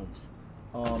need more rooms.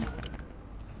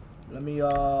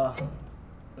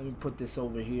 Let me put this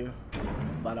over here,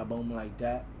 bada boom, like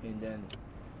that, and then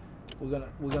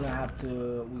we're gonna have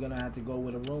to go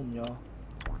with a room, y'all.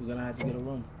 We're gonna have to get a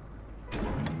room,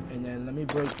 and then let me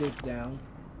break this down.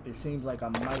 It seems like I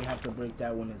might have to break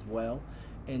that one as well,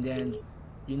 and then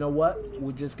you know what?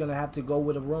 We're just gonna have to go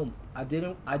with a room. I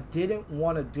didn't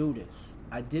want to do this.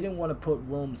 I didn't want to put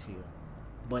rooms here,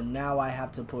 but now I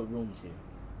have to put rooms here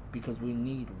because we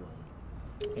need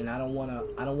room, and I don't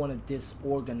wanna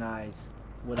disorganize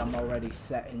what I'm already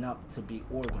setting up to be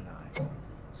organized.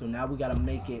 So now we gotta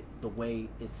make it the way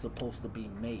it's supposed to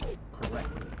be made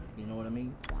correctly. You know what I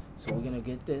mean? So we're gonna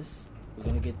get this, we're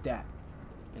gonna get that,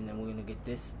 and then we're gonna get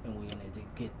this, and we're gonna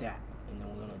get that, and then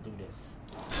we're gonna do this.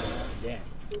 And then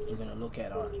we're gonna look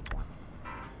at our,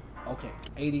 okay,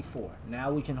 84.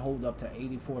 Now we can hold up to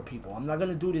 84 people. I'm not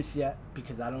gonna do this yet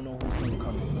because I don't know who's gonna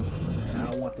come in, and I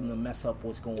don't want them to mess up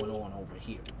what's going on over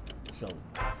here. So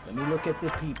let me look at the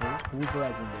people. Who's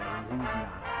legendary? Who's not?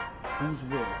 Who's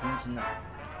real? Who's not?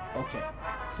 Okay,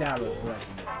 Sarah's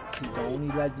legendary. She's the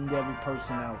only legendary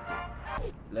person out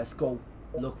there. Let's go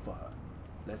look for her.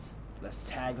 Let's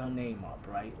tag her name up,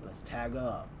 right? Let's tag her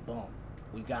up. Boom.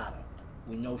 We got her.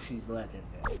 We know she's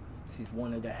legendary. She's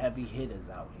one of the heavy hitters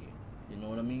out here. You know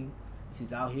what I mean?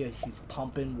 She's out here. She's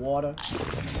pumping water.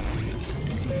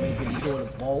 She's making sure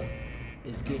the vault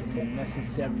is getting the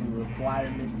necessary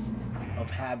requirements of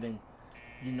having,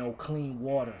 you know, clean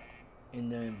water in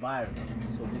the environment.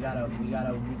 So we gotta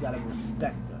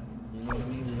respect her. You know what I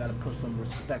mean? We gotta put some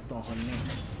respect on her name.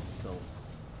 So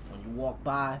when you walk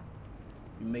by,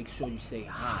 you make sure you say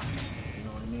hi. You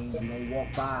know what I mean? You don't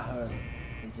walk by her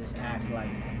and just act like,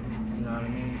 you know what I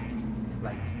mean?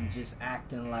 Like you just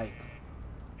acting like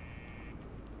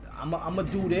I'ma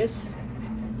do this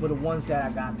for the ones that I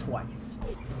got twice.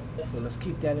 So let's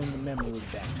keep that in the memory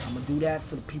bank. I'm gonna do that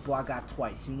for the people I got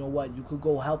twice. You know what? You could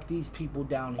go help these people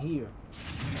down here.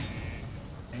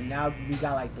 And now we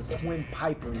got like the twin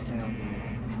pipers down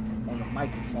there on the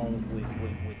microphones with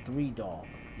 3 Dog.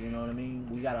 You know what I mean?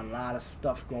 We got a lot of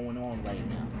stuff going on right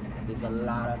now. There's a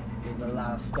lot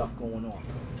of stuff going on.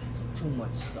 Too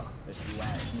much stuff, if you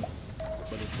ask me.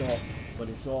 But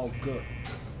it's all good.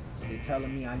 They're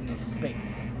telling me I need space.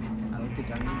 I don't think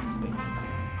I need space.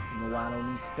 You know why I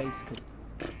don't need space? Because,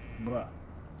 bruh,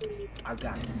 I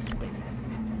got the space.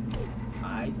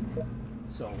 Alright?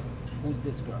 So, who's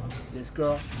this girl? This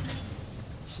girl,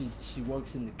 she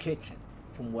works in the kitchen,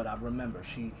 from what I remember.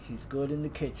 She's good in the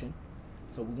kitchen.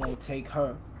 So we're going to take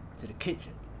her to the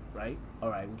kitchen, right?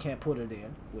 Alright, we can't put her there.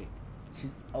 Wait,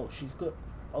 she's good.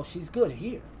 Oh, she's good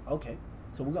here. Okay,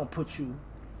 so we're going to put you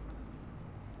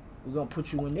We're gonna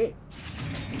put you in there.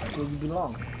 That's where you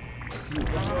belong. That's you.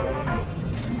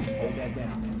 Hold that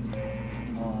down,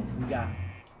 man.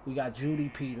 We got Judy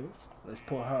Peters. Let's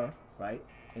put her right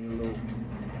in the little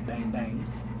bang bangs.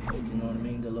 You know what I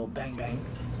mean? The little bang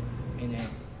bangs. And then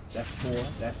that's 4,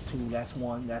 that's 2, that's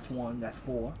 1, that's 1, that's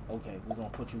 4. Okay, we're gonna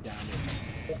put you down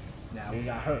there. Now we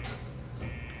got her.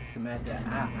 Samantha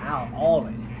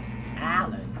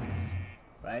Allens,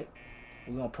 right?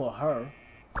 We're gonna put her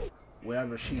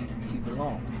wherever she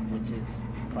belongs, which is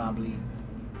probably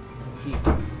here.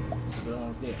 She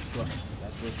belongs there. Look,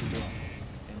 that's where she belongs.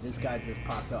 And this guy just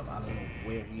popped up. I don't know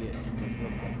where he is. Let's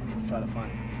look for him. Let's try to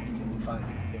find him. Can we find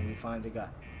him? Can we find the guy?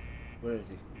 Where is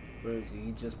he? Where is he?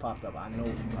 He just popped up. I know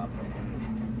he popped up.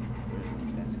 Where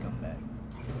is that scumbag?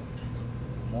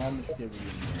 More mysterious,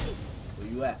 man. Where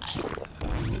you at? I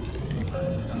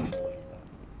don't know where he's at.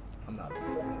 I'm not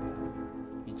looking for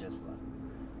him. He just left.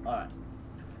 Alright.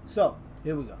 So,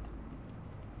 here we go.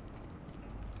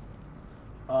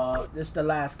 This is the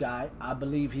last guy. I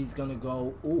believe he's gonna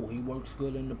go, ooh, he works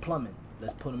good in the plumbing.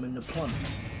 Let's put him in the plumbing.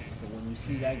 So when you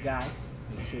see that guy,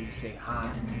 make sure you say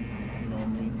hi. You know what I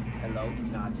mean? Hello,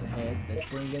 nod your head. Let's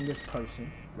bring in this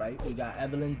person, right? We got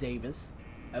Evelyn Davis.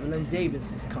 Evelyn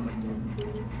Davis is coming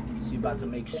through. She about to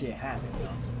make shit happen,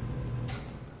 y'all.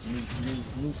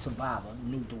 New survivor,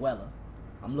 new dweller.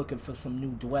 I'm looking for some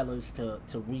new dwellers to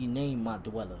rename my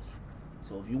dwellers.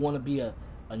 So if you want to be a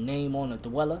name on a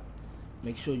dweller,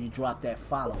 make sure you drop that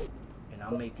follow, and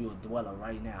I'll make you a dweller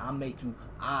right now. I'll make you.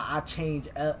 I change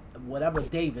whatever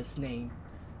Davis name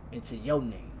into your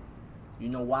name. You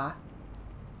know why?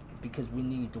 Because we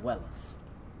need dwellers.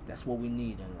 That's what we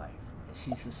need in life. And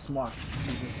she's a smart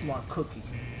cookie.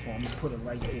 So I'm gonna put her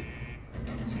right there.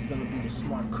 She's gonna be the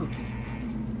smart cookie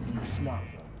in the smart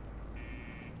room.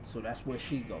 So that's where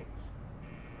she goes.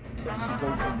 She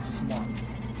goes in the smart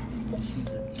room. She's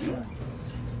a genius.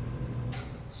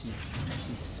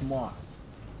 She's smart.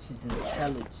 She's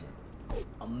intelligent,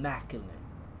 immaculate,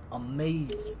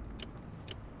 amazing,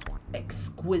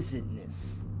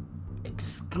 exquisiteness,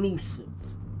 exclusive,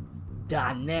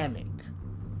 dynamic,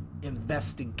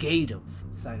 investigative.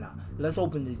 Sign out. Let's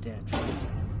open this damn tree.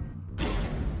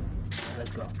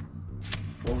 Let's go.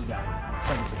 What we got here?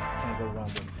 Teddy bear. Can't go wrong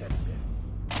with a teddy bear.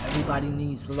 Everybody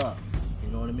needs love.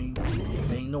 You know what I mean?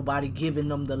 If ain't nobody giving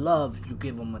them the love, you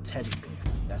give them a teddy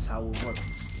bear. That's how it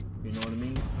works. You know what I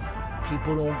mean?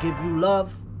 People don't give you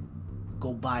love,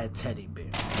 go buy a teddy bear.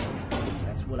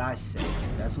 That's what I say.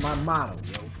 That's my motto,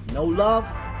 yo. No love,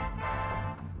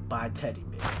 buy a teddy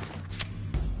bear.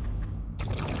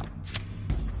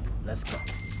 Let's go.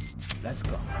 Let's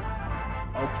go.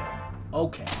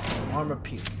 Okay. Armor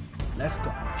pierce. Let's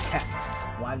go. Cats.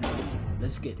 Why not?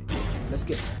 Let's get it. Let's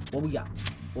get it. What we got?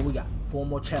 4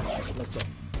 more challenges. Let's go.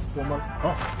 4 more.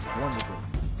 Oh, wonderful.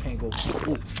 Can't go.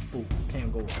 Ooh.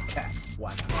 Can't go with a cat. Why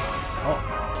not? Oh,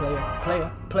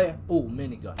 player. Ooh,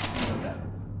 minigun. Even better.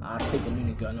 I'll take a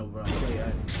minigun over a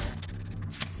player.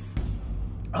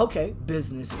 Okay,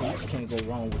 business suit. Can't go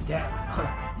wrong with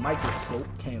that. Microscope.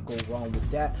 Can't go wrong with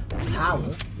that.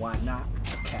 Power. Why not?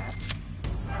 A cat.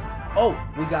 Oh,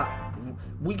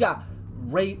 we got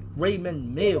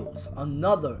Raymond Mills.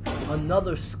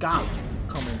 Another scholar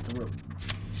coming through.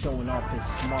 Showing off his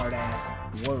smart ass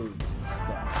words and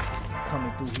stuff.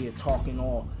 Coming through here talking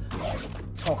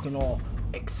all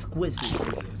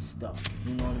exquisitely and stuff.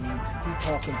 You know what I mean? He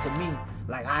talking to me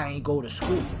like I ain't go to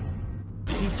school.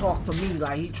 He talked to me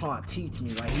like he trying to teach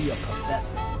me like he a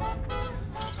professor.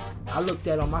 I looked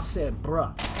at him, I said,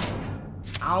 bruh,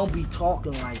 I don't be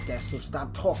talking like that, so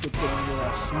stop talking to me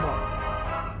all smart.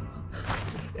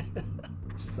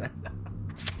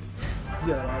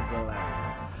 Yo, that's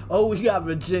hilarious. Oh, we got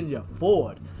Virginia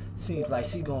Ford. Seems like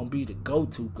she gonna be the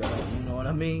go-to girl, you know what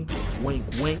I mean? Wink,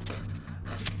 wink.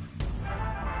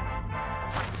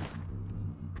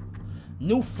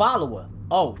 New follower.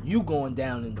 Oh, you going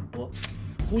down in the books.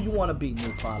 Who you wanna be,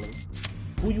 new follower?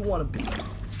 Who you wanna be?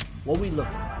 What we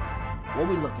looking like?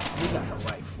 We got the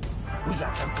rifle. We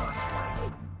got the dust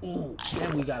rifle. Ooh,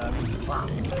 and we got a new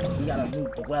follower. We got a new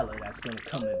dweller that's gonna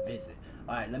come and visit.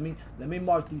 Alright, let me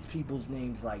mark these people's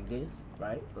names like this,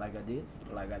 right? Like I did,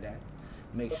 like I that.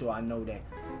 Make sure I know that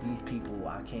these people,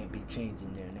 I can't be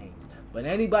changing their names. But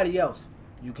anybody else,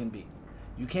 you can be.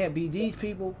 You can't be these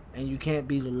people, and you can't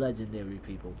be the legendary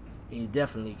people. And you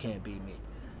definitely can't be me.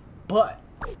 But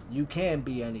you can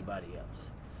be anybody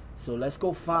else. So let's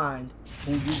go find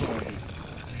who you gonna be.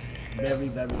 Very,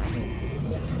 very soon.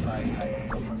 Probably like a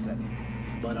couple of seconds.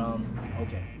 But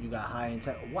okay, you got high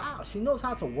intent. Wow, she knows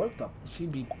how to work she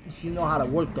know how to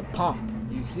work the pump.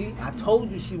 You see? I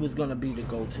told you she was gonna be the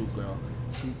go-to girl.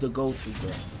 She's the go-to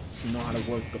girl. She know how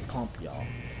to work the pump, y'all.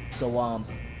 So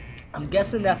I'm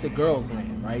guessing that's a girl's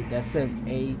name, right? That says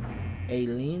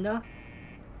Alina.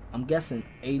 I'm guessing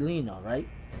Alina, right?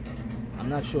 I'm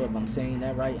not sure if I'm saying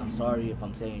that right. I'm sorry if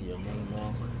I'm saying your name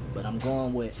wrong, but I'm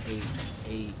going with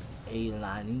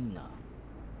Alina,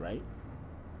 right?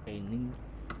 Alina.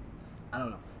 I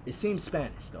don't know. It seems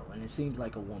Spanish though, and it seems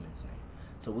like a woman's name.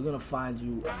 So we're gonna find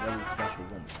you a very special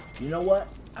woman. You know what?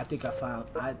 I think I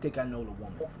know the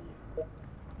woman for you.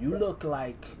 You look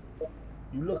like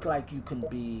you can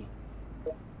be.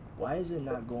 Why is it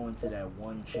not going to that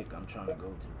one chick I'm trying to go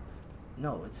to?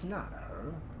 No, it's not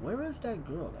her. Where is that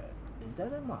girl at? Is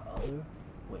that in my other?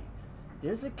 Wait,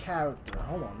 there's a character.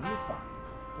 Hold on, let me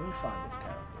find this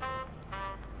character.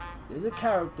 There's a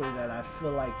character that I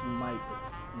feel like you might.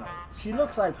 No, she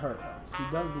looks like her. She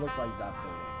does look like Dr.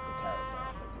 Lee, the character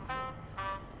I'm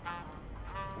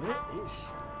looking for. Where is she?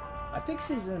 I think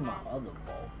she's in my other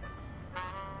vault.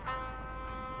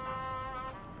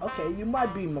 Okay, you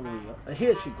might be Maria.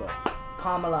 Here she go.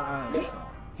 Pamela Armstrong.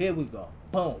 Here we go.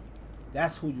 Boom.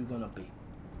 That's who you're gonna be.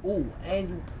 Ooh, and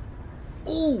you.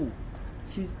 Ooh.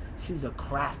 She's a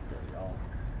crafter, y'all.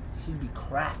 She be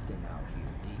crafting out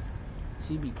here, B.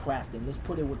 She be crafting. Let's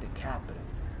put it with the capital.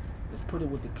 Let's put it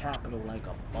with the capital like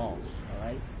a boss,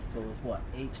 alright? So it's what?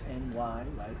 HNY,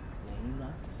 right?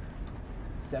 Lena.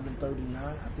 739?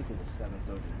 I think it was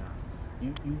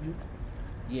 739. You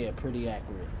yeah, pretty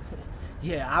accurate.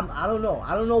 Yeah, I don't know.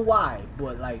 I don't know why,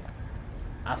 but like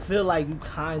I feel like you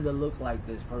kind of look like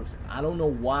this person. I don't know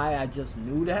why I just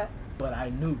knew that, but I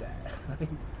knew that.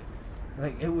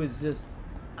 Like it was just,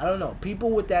 I don't know. People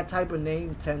with that type of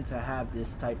name tend to have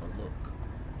this type of look.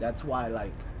 That's why,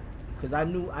 like, because I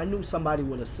knew somebody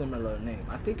with a similar name.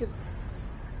 I think it's,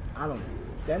 I don't know.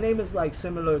 That name is like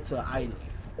similar to Eileen.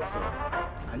 So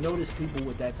I notice people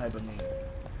with that type of name,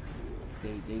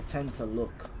 they tend to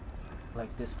look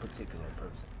like this particular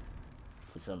person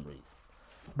for some reason.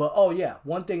 But oh yeah,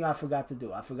 one thing I forgot to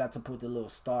do. I forgot to put the little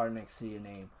star next to your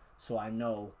name so I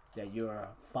know that you're a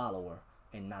follower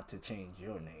and not to change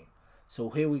your name. So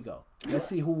here we go. Let's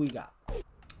see who we got.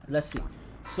 Let's see.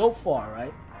 So far,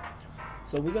 right?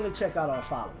 So we're gonna check out our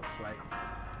followers, right?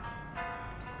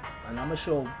 And I'm gonna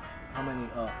show how many.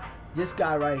 This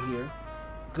guy right here,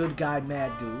 good guy,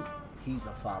 mad dude. He's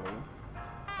a follower.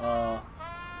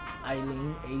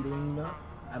 Alina,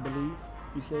 I believe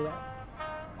you say that.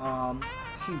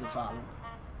 She's a follower.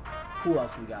 Who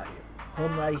else we got here?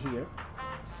 Him right here.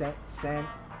 Santa.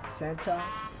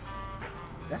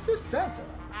 That says Santa.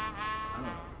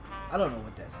 I don't know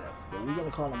what that says, but we're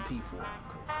gonna call him P4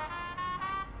 because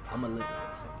I'm a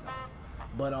literate sometimes.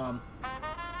 But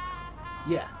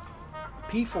yeah,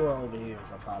 P4 over here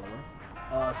is a follower.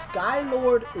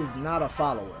 Skylord is not a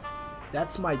follower.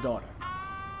 That's my daughter.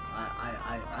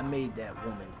 I made that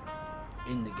woman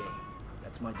in the game.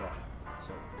 That's my daughter.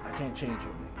 So I can't change her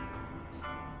name.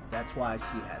 That's why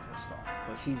she has a star.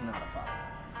 But she's not a follower.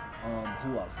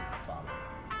 Who else is a follower?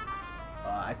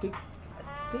 I think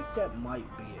that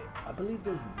might be it. I believe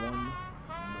there's one more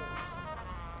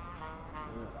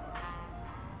somewhere.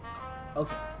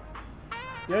 Okay.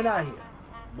 They're not here.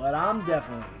 But I'm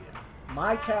definitely here.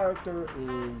 My character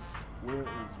is... Where is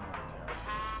my character?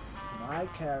 My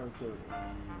character is...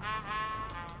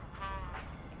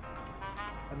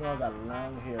 I know I got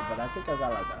long hair, but I think I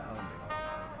got like a helmet on right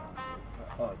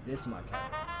now. Oh, this is my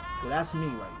character. So that's me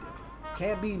right there. You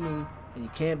can't be me, and you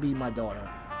can't be my daughter,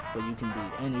 but you can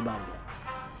be anybody else.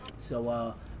 So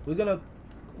we're gonna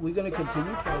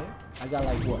continue playing. I got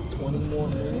like what, 20 more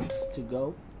minutes to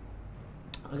go.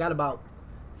 I got about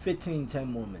 10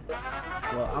 more minutes.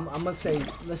 Well, I'm gonna say,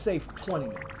 let's say 20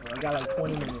 minutes. So I got like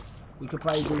 20 minutes. We could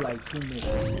probably do like 2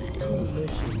 missions within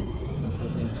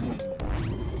 20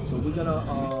 minutes. So we're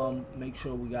gonna make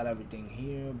sure we got everything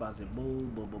here. Boo,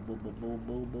 boo, boo, boo, boo, boo,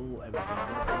 boo, boo.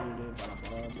 Everything's uploaded.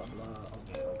 Blah blah blah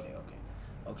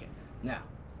blah. Okay. Now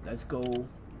let's go.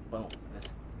 Boom.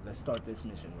 Let's start this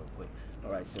mission real quick.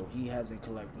 All right. So he hasn't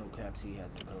collected no caps. He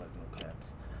hasn't collected no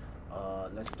caps.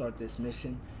 Let's start this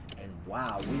mission. And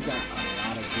wow, we got a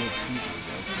lot of good people.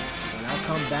 When I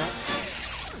come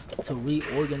back to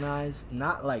reorganize,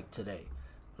 not like today,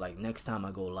 like next time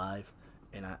I go live.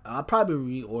 And I'll probably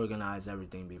reorganize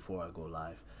everything before I go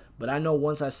live. But I know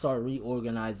once I start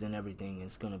reorganizing everything,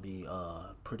 it's going to be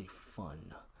pretty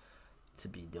fun to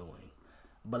be doing.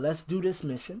 But let's do this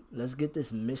mission. Let's get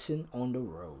this mission on the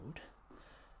road.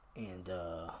 And,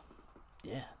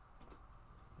 yeah.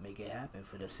 Make it happen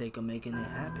for the sake of making it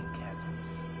happen, captains.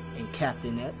 And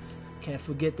captainettes. Can't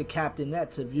forget the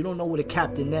captainettes. If you don't know what a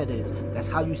captainette is, that's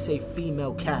how you say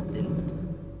female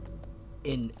captain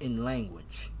in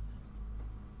language.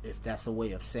 if that's a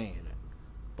way of saying it.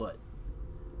 But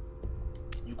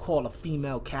you call a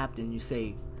female captain, you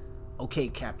say, okay,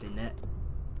 Captainette.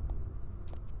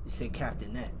 You say,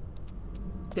 Captainette.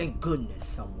 Thank goodness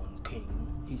someone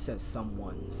came. He says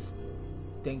someone's.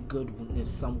 Thank goodness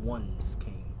someone's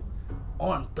came.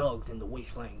 Armed thugs in the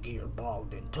wasteland gear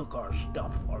bogged and took our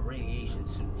stuff, our radiation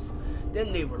suits.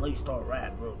 Then they released our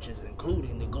rad roaches,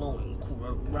 including the glowing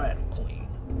rad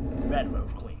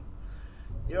roach queen.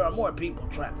 There are more people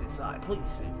trapped inside. Please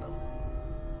save them.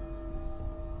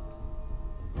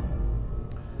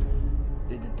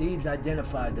 Did the thieves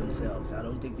identify themselves? I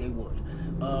don't think they would.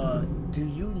 Do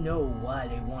you know why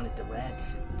they wanted the rad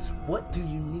suits? What do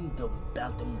you need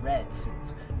about them rad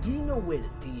suits? Do you know where the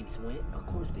thieves went? Of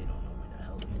course they don't know where the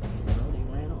hell they went. You know, they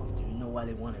ran off. Do you know why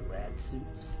they wanted rad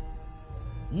suits?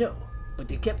 No, but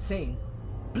they kept saying,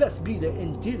 blessed be the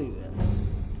intelligence.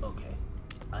 Okay,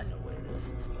 I know where this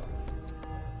is going.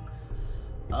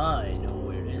 I know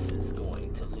where this is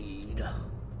going to lead.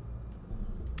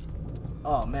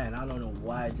 Oh man, I don't know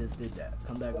why I just did that.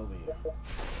 Come back over here.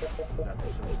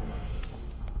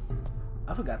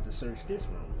 I forgot to search this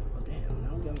room. Oh damn,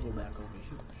 now we gotta go back over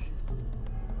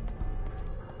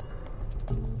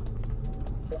here.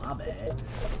 My bad.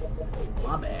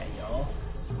 My bad, y'all.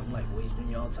 I'm like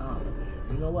wasting y'all time over here.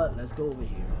 You know what? Let's go over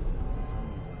here.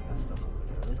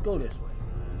 Let's go this way.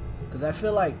 Cause I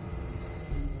feel like I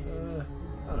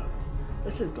don't know.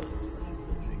 Let's just go this way.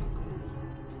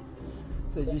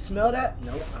 So you smell that?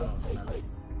 Nope, I don't smell it.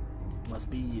 Must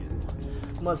be you.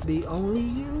 Must be only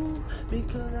you,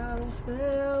 because I don't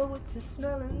smell what you're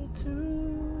smelling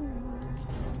too.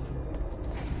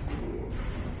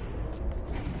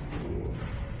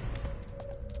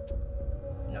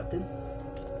 Nothing?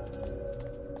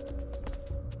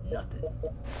 Nothing.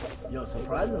 Yo,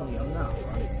 surprisingly, I'm not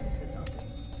running into nothing.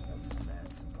 That's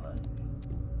mad surprising.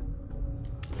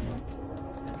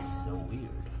 That's so weird.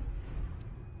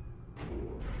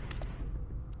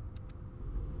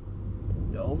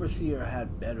 The overseer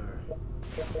had better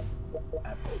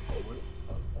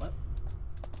what?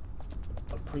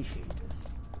 Appreciate this.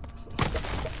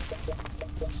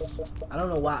 I don't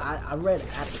know why I read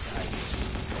appetite.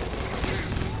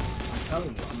 I'm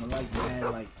telling you, I'm like mad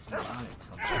like ironic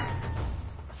sometimes.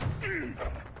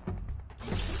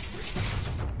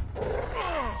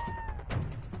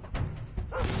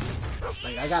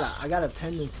 Like I got a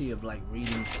tendency of like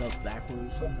reading stuff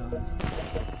backwards sometimes.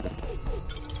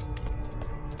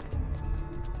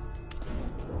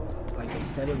 Like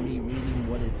instead of me reading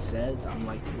what it says, I'm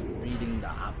like reading the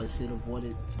opposite of what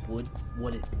it would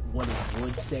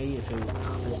say if it was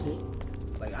opposite.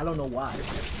 Like I don't know why. It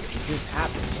just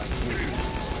happens like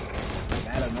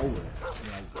out of nowhere.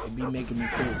 Like it be making me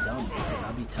feel dumb because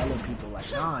I be telling people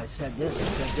like, nah, I said this, and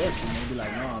they be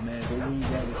like, nah, man, go read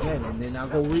that again, and then I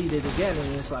go read it again,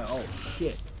 and it's like, oh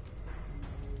shit.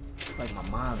 It's like my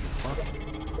mind be fucking.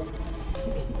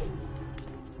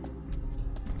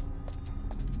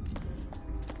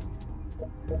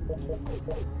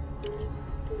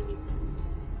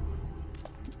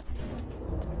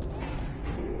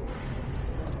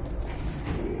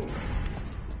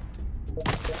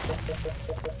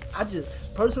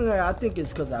 Personally, I think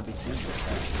it's because I be thinking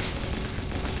that.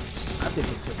 I think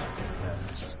it's because I think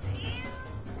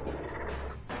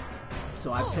that.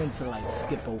 So I tend to like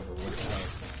skip over what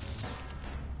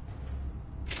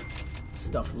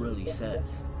stuff really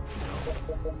says, you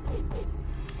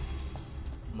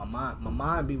know? My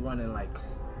mind be running like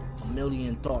a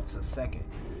million thoughts a second.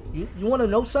 You want to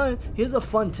know something? Here's a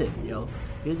fun tip, yo.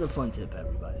 Here's a fun tip,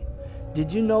 everybody.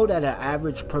 Did you know that an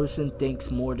average person thinks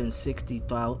more than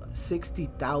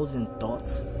 60,000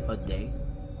 thoughts a day?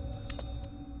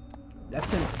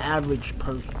 That's an average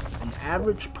person. An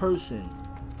average person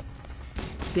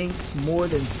thinks more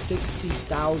than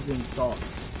 60,000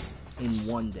 thoughts in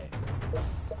one day.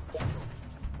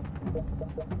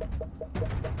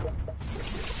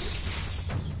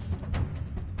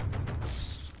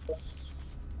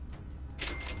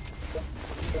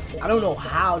 I don't know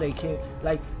how they can,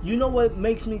 like, you know what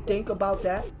makes me think about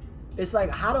that? It's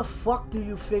like, how the fuck do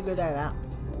you figure that out?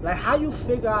 Like, how you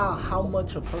figure out how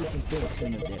much a person thinks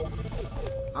in a day?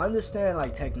 I understand,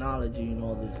 like, technology and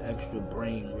all this extra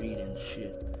brain reading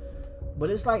shit.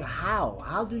 But it's like,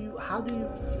 how do you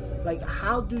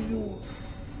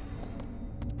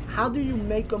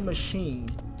make a machine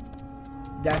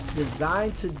that's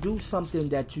designed to do something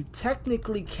that you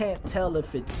technically can't tell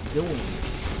if it's doing it?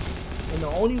 And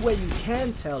the only way you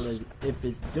can tell is if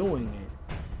it's doing it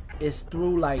is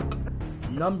through like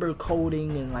number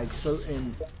coding and like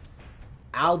certain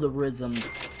algorithm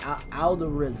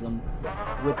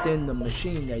within the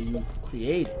machine that you've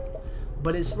created.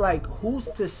 But it's like, who's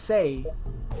to say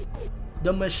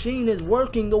the machine is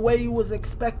working the way you was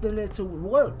expecting it to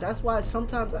work? That's why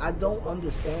sometimes I don't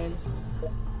understand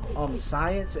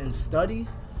science and studies,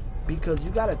 because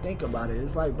you got to think about it.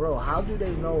 It's like, bro, how do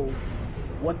they know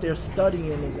what they're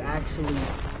studying is actually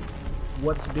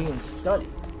what's being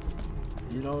studied?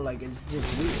 You know, like, it's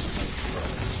just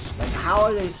weird. Like, how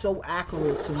are they so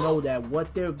accurate to know that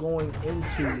what they're going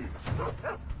into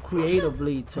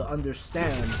creatively to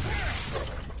understand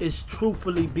is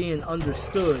truthfully being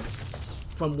understood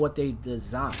from what they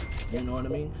designed? You know what I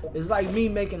mean? It's like me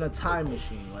making a time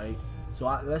machine, right? So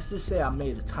let's just say I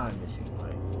made a time machine,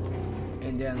 right?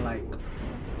 And then, like,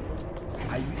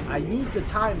 I used the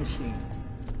time machine,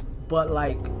 but,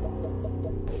 like,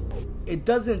 it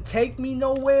doesn't take me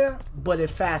nowhere, but it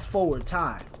fast forward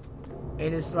time.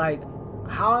 And it's like,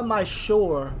 how am I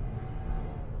sure?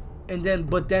 And then,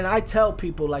 but then I tell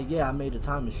people, like, yeah, I made a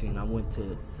time machine. I went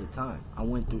to time. I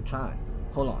went through time.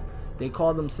 Hold on. They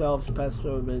call themselves pest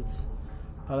servants.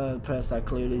 Pest, I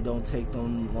clearly don't take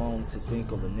them long to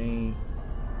think of a name.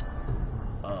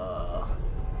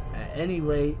 At any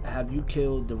rate, have you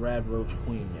killed the Rad Roach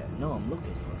Queen yet? No, I'm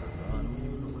looking for her, bro. I don't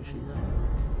even know where she's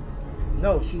at.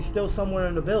 No, she's still somewhere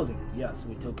in the building. Yes,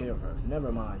 we took care of her.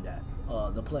 Never mind that.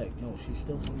 The plague. No, she's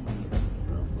still somewhere in the building,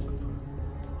 bro. I'm looking for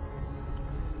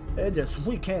her. It just,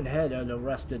 we can't head her the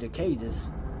rest of the cages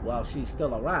while she's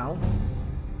still around.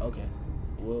 Okay,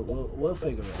 we'll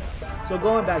figure it out. So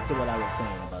going back to what I was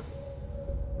saying about it.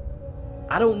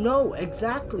 I don't know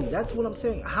exactly. That's what I'm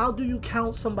saying. How do you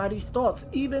count somebody's thoughts?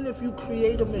 Even if you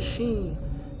create a machine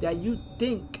that you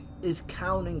think is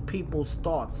counting people's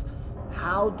thoughts,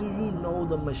 how do you know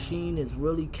the machine is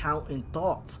really counting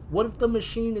thoughts? What if the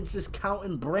machine is just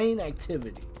counting brain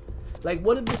activity? Like,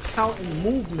 what if it's counting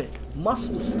movement,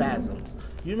 muscle spasms?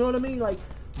 You know what I mean? Like,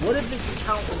 what if it's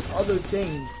counting other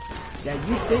things that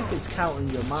you think it's counting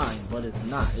your mind, but it's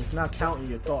not? It's not counting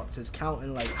your thoughts. It's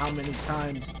counting, like, how many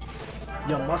times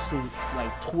your muscles,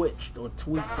 like, twitched or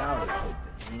tweaked out or something.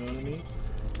 You know what I mean?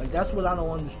 Like, that's what I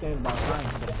don't understand about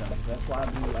science sometimes. That's why I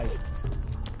be like,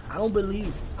 I don't believe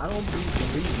in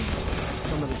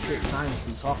some of the shit science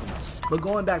be talking about. But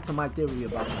going back to my theory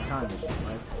about the time machine,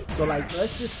 right? So, like,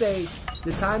 let's just say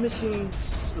the time machine,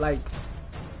 let's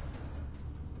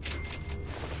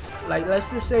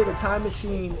just say the time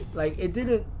machine, like, it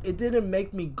didn't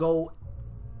make me go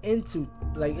into,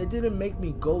 like, it didn't make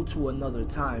me go to another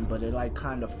time, but it, like,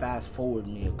 kind of fast forward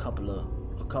me a couple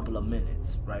of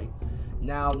minutes, right?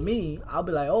 Now me, I'll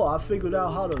be like, oh, I figured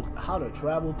out how to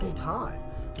travel through time.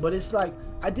 But it's like,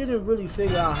 I didn't really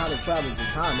figure out how to travel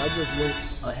through time. I just went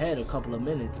ahead a couple of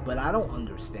minutes, but I don't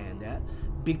understand that,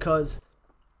 because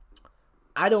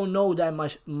I don't know that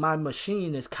my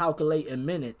machine is calculating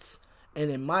minutes,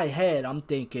 and in my head I'm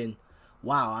thinking,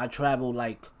 wow, I traveled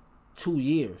like 2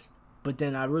 years, but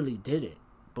then I really did it.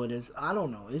 But I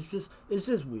don't know. It's just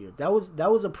weird. That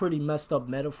was a pretty messed up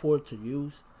metaphor to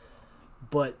use,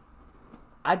 but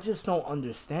I just don't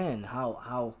understand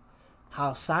how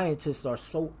scientists are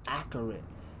so accurate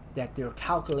that they're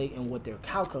calculating what they're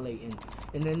calculating,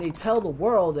 and then they tell the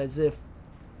world as if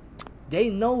they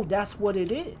know that's what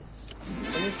it is. And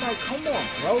it's like, come on,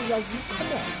 bro. Like, come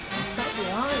on. Stop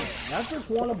lying. Y'all just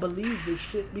want to believe this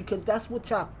shit because that's what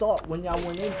y'all thought when y'all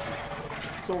went into it.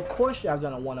 So, of course, y'all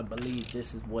going to want to believe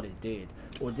this is what it did,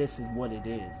 or this is what it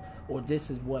is, or this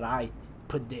is what I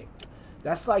predict.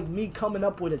 That's like me coming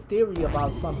up with a theory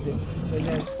about something, and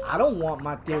then I don't want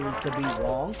my theory to be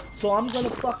wrong, so I'm going to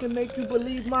fucking make you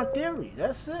believe my theory.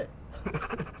 That's it.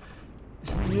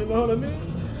 You know what I mean?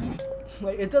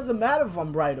 Like, it doesn't matter if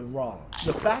I'm right or wrong.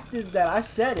 The fact is that I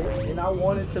said it, and I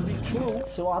want it to be true,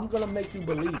 so I'm going to make you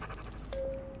believe it.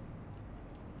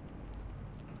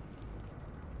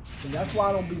 And that's why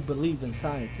I don't be believing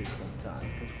scientists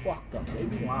sometimes, because fuck them. They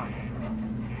be lying.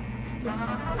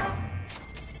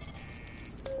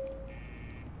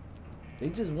 They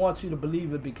just want you to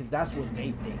believe it because that's what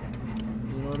they think.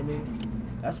 You know what I mean?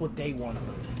 That's what they want to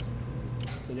believe.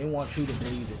 So they want you to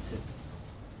believe it too.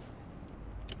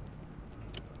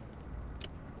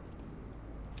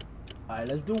 Alright,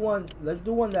 let's do one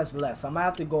that's less. I'm gonna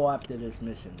have to go after this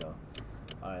mission though.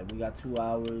 Alright, we got 2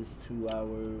 hours, 2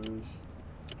 hours.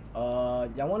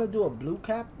 Y'all wanna do a blue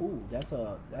cap? Ooh, that's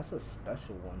a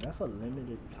special one. That's a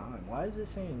limited time. Why is it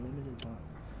saying limited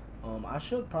time? I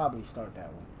should probably start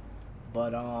that one.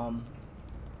 But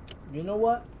you know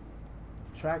what?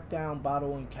 Track down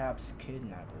bottle and caps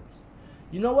kidnappers.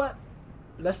 You know what?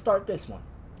 Let's start this one.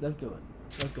 Let's do it.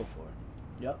 Let's go for it.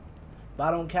 Yep.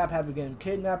 Bottle and Cap have been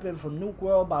kidnapped from Nuke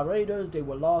World by raiders. They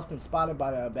were lost and spotted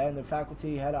by the abandoned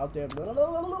faculty. Head out there. Blah, blah,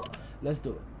 blah, blah. Let's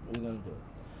do it. We're gonna do it.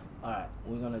 Alright,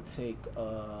 we're gonna take,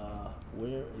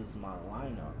 where is my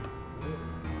lineup? Where is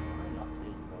my lineup?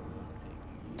 There you go. We're gonna take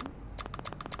you.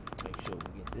 Make sure we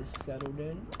get this settled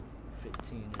in.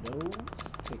 15 of those.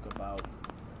 Take about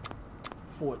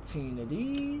 14 of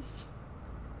these.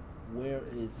 Where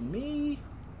is me?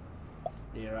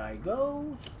 There I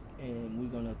goes. And we're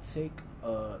gonna take,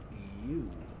 you.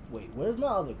 Wait, where's my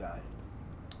other guy?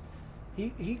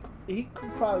 He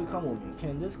could probably come with me.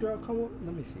 Can this girl come with me?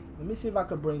 Let me see. Let me see if I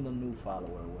could bring the new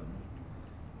follower with me.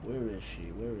 Where is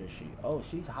she? Where is she? Oh,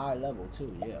 she's high level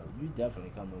too. Yeah, you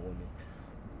definitely coming with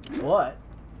me. But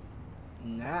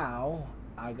now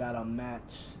I gotta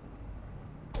match.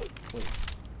 Wait.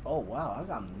 Oh wow, I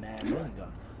got mad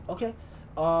minigun. Okay.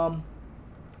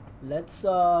 Let's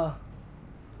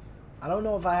I don't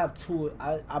know if I have two.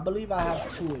 I believe I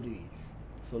have 2 of these.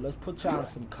 So let's put y'all in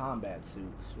some combat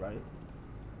suits, right?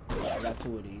 Yeah, I got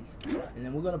 2 of these. And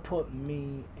then we're gonna put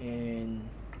me in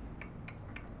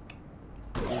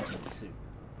a business suit.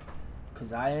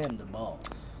 Cause I am the boss.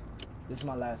 This is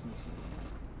my last mission.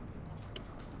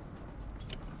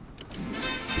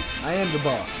 I am the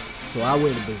boss. So I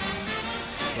wear the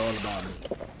business. It's all about me.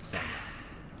 So,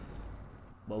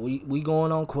 but we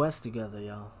going on quest together,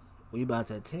 y'all. We about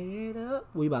to tear it up.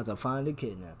 We about to find the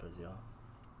kidnappers, y'all.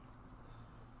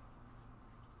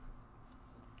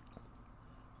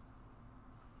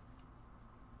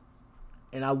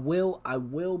 And I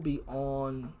will be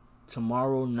on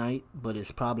tomorrow night, but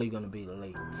it's probably gonna be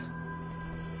late.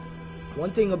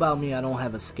 One thing about me, I don't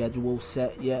have a schedule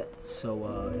set yet.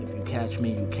 So if you catch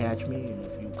me, you catch me, and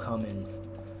if you come and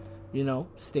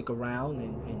stick around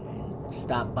and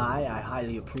stop by, I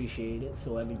highly appreciate it.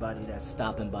 So everybody that's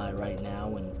stopping by right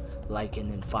now and liking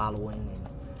and following and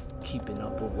keeping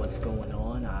up with what's going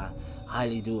on, I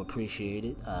highly do appreciate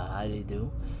it. I highly do.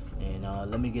 And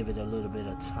let me give it a little bit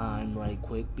of time right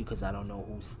quick because I don't know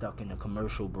who's stuck in a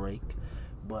commercial break.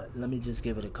 But let me just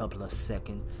give it a couple of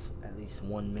seconds, at least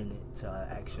 1 minute, to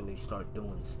actually start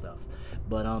doing stuff.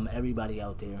 But everybody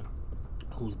out there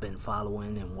who's been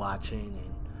following and watching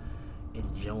and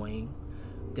enjoying,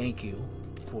 thank you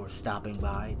for stopping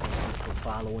by. Thank you for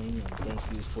following, and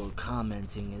thank you for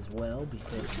commenting as well,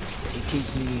 because it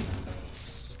keeps me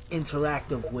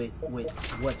interactive with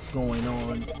what's going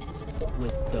on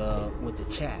with the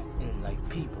chat and like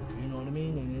people, you know what I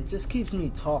mean? And it just keeps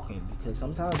me talking, because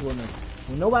sometimes when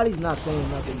nobody's not saying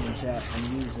nothing in chat,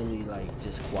 I'm usually like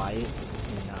just quiet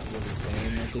and not really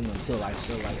saying nothing until I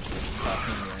feel like just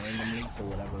talking randomly for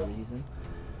whatever reason.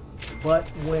 But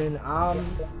when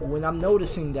I'm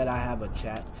noticing that I have a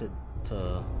chat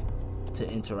to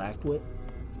interact with,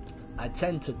 I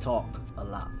tend to talk a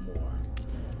lot more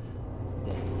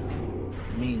than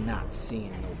me not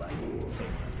seeing nobody say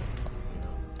nothing,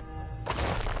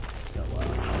 So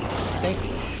thank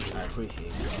you, I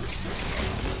appreciate it.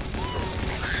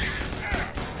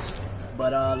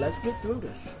 But let's get through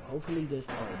this. Hopefully this.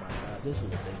 Oh my God, this is a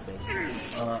big base.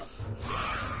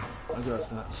 My girl's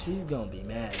she's gonna be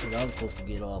mad because I was supposed to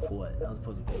get off what? I was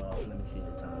supposed to get off. Let me see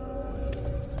the time real quick.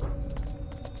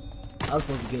 I was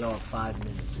supposed to get off 5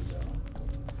 minutes ago.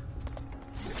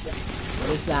 But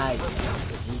it's alright,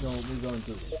 we gonna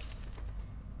do this.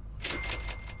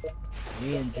 We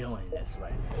enjoying this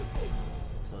right now.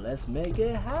 So let's make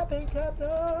it happen, Captain.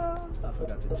 I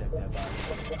forgot to check that body.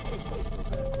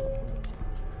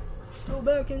 Go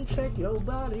back and check your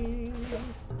body.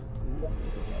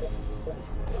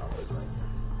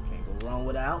 Can't go wrong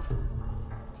with that.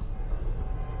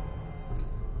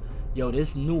 Yo,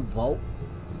 this new vault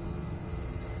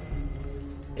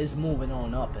is moving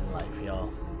on up in life,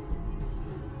 y'all.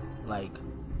 Like,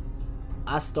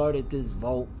 I started this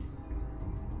vault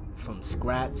from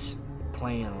scratch,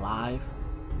 playing live,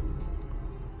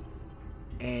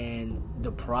 and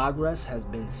the progress has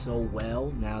been so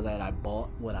well now that I bought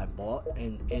what I bought.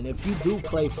 And if you do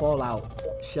play Fallout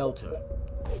Shelter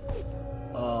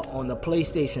on the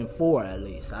PlayStation 4, at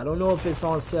least, I don't know if it's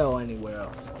on sale anywhere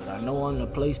else, but I know on the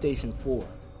PlayStation 4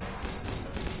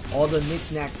 all the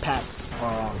knick-knack packs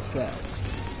are on sale.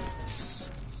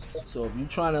 So if you're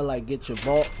trying to like get your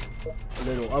vault a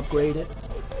little upgraded,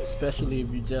 especially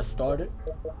if you just started,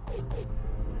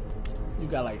 you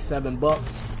got like $7.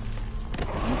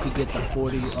 You could get the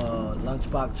 40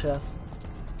 lunchbox chest,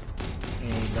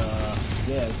 and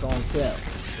yeah, it's on sale.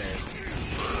 So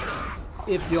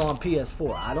if you're on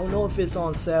PS4, I don't know if it's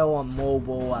on sale on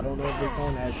mobile. I don't know if it's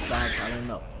on Xbox. I don't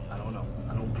know. I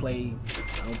don't play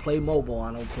mobile.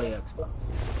 I don't play Xbox.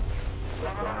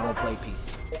 I don't play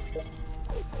PC.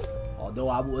 Although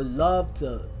I would love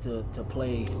to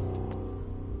play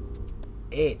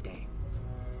everything,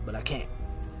 but I can't.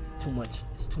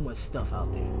 It's too much stuff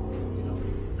out there. You know,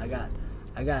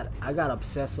 I got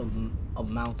obsessive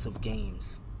amounts of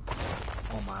games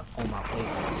on my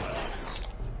PlayStation,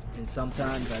 and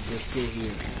sometimes I just sit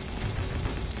here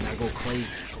and I go crazy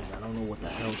because I don't know what the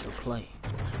hell to play.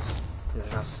 Because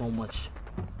I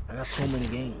got so many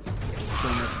games, and so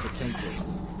much potential,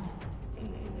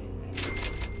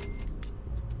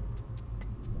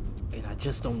 and I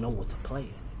just don't know what to play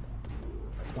anymore.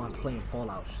 That's why I'm playing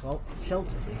Fallout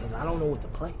Shelter, because I don't know what to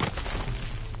play.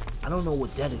 I don't know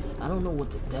what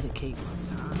to dedicate my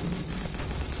time.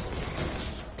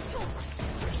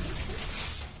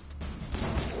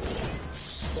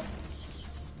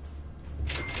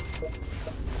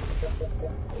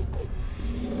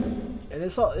 And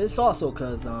it's also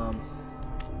because I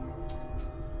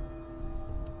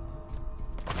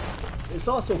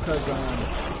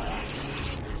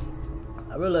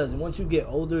realize once you get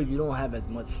older, you don't have as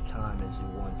much time as you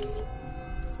once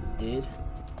did.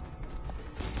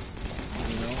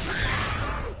 You know,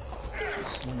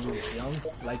 when you was young,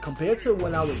 like compared to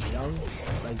when I was young,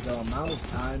 like the amount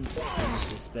of time I used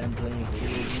to spend playing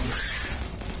video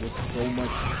games was so much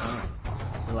time.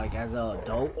 But like as an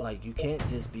adult, like you can't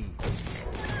just be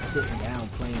sitting down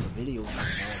playing a video game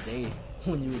all day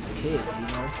when you was a kid. You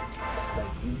know,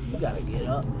 like you gotta get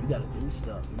up, you gotta do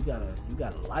stuff, you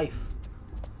got a life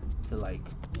to like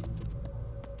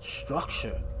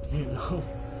structure, you know.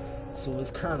 So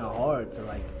it's kind of hard to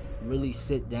like really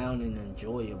sit down and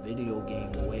enjoy a video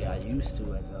game the way I used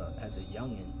to as a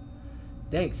youngin.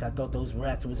 Thanks, I thought those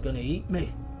rats was gonna eat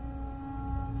me.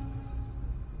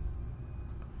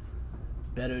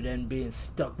 Better than being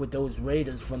stuck with those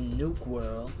raiders from Nuke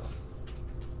World.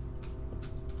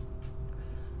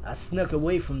 I snuck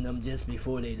away from them just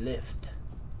before they left.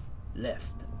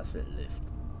 I said left.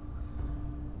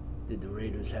 Did the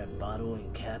raiders have Bottle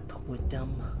and Cap with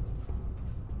them?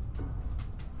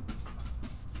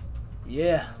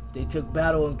 Yeah, they took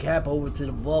Battle and Cap over to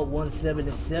the Vault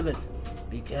 177.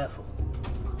 Be careful.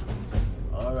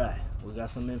 Alright, we got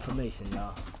some information,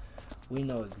 y'all. We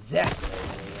know exactly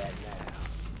where they at now.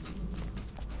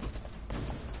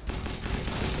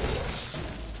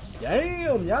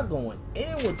 Damn, y'all going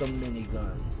in with the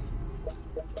miniguns.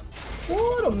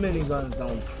 Oh, the miniguns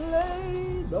don't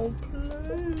play. Don't play.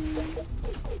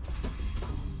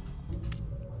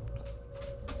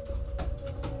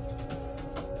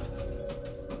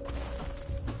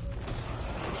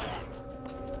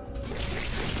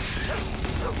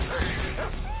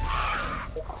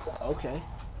 Okay.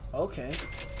 Okay.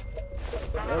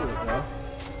 There we go.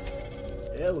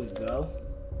 There we go.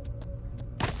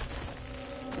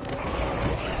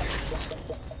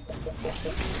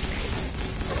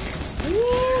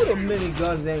 Ooh, the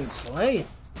miniguns ain't playing.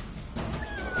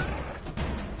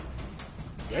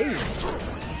 Damn.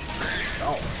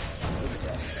 Sauce. Look at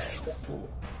that sauce. Ooh,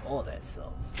 all that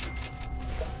sauce.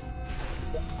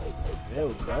 There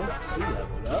we go. She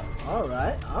leveled up.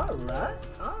 Alright, alright,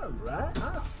 alright.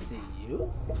 I see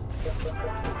you.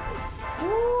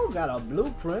 Ooh, got a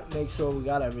blueprint. Make sure we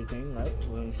got everything, right?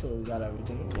 Make sure we got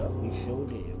everything. Yup, we sure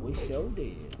did. We sure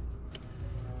did.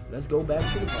 Let's go back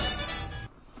to the bottle.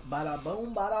 Bada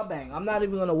boom, bada bang. I'm not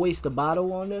even gonna waste the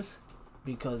bottle on this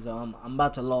because I'm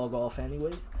about to log off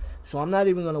anyways. So I'm not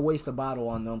even gonna waste the bottle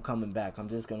on them coming back. I'm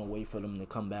just gonna wait for them to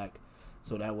come back,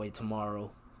 so that way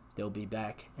tomorrow they'll be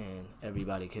back and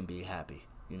everybody can be happy.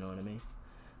 You know what I mean?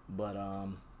 But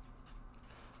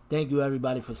thank you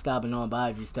everybody for stopping on by.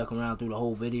 If you stuck around through the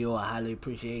whole video, I highly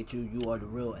appreciate you. You are the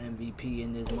real MVP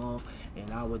in this month, and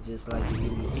I would just like to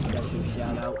give you a special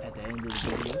shout out at the end of the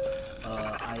video.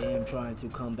 I am trying to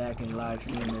come back and live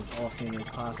stream as often as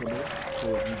possible,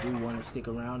 so if you do want to stick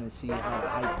around and see how the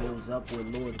hype builds up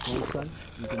with Lord Goldson,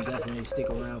 you can definitely stick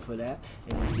around for that.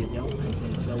 And if you don't,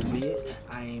 then so be it.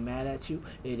 I ain't mad at you.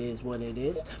 It is what it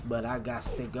is, but I got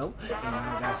to go, and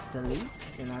I got to leave,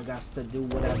 and I got to do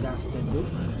what I got to do,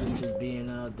 which is being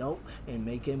an adult and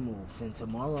making moves. And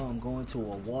tomorrow I'm going to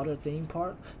a water theme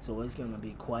park, so it's going to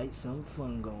be quite some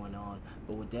fun going on.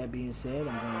 But with that being said,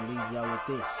 I'm going to leave y'all with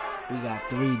this. We got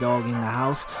 3 dog in the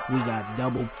house. We got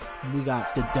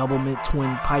the Doublemint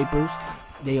twin pipers.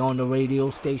 They on the radio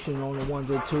station on the 1s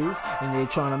or 2s, and they're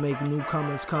trying to make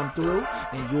newcomers come through,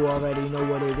 and you already know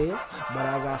what it is, but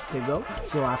I got to go,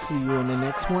 so I'll see you in the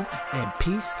next one, and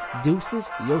peace, deuces,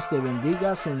 Dios te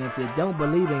bendigas, and if you don't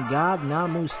believe in God,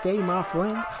 namaste, my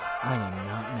friend, I am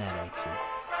not mad at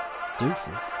you.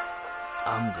 Deuces,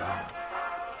 I'm gone.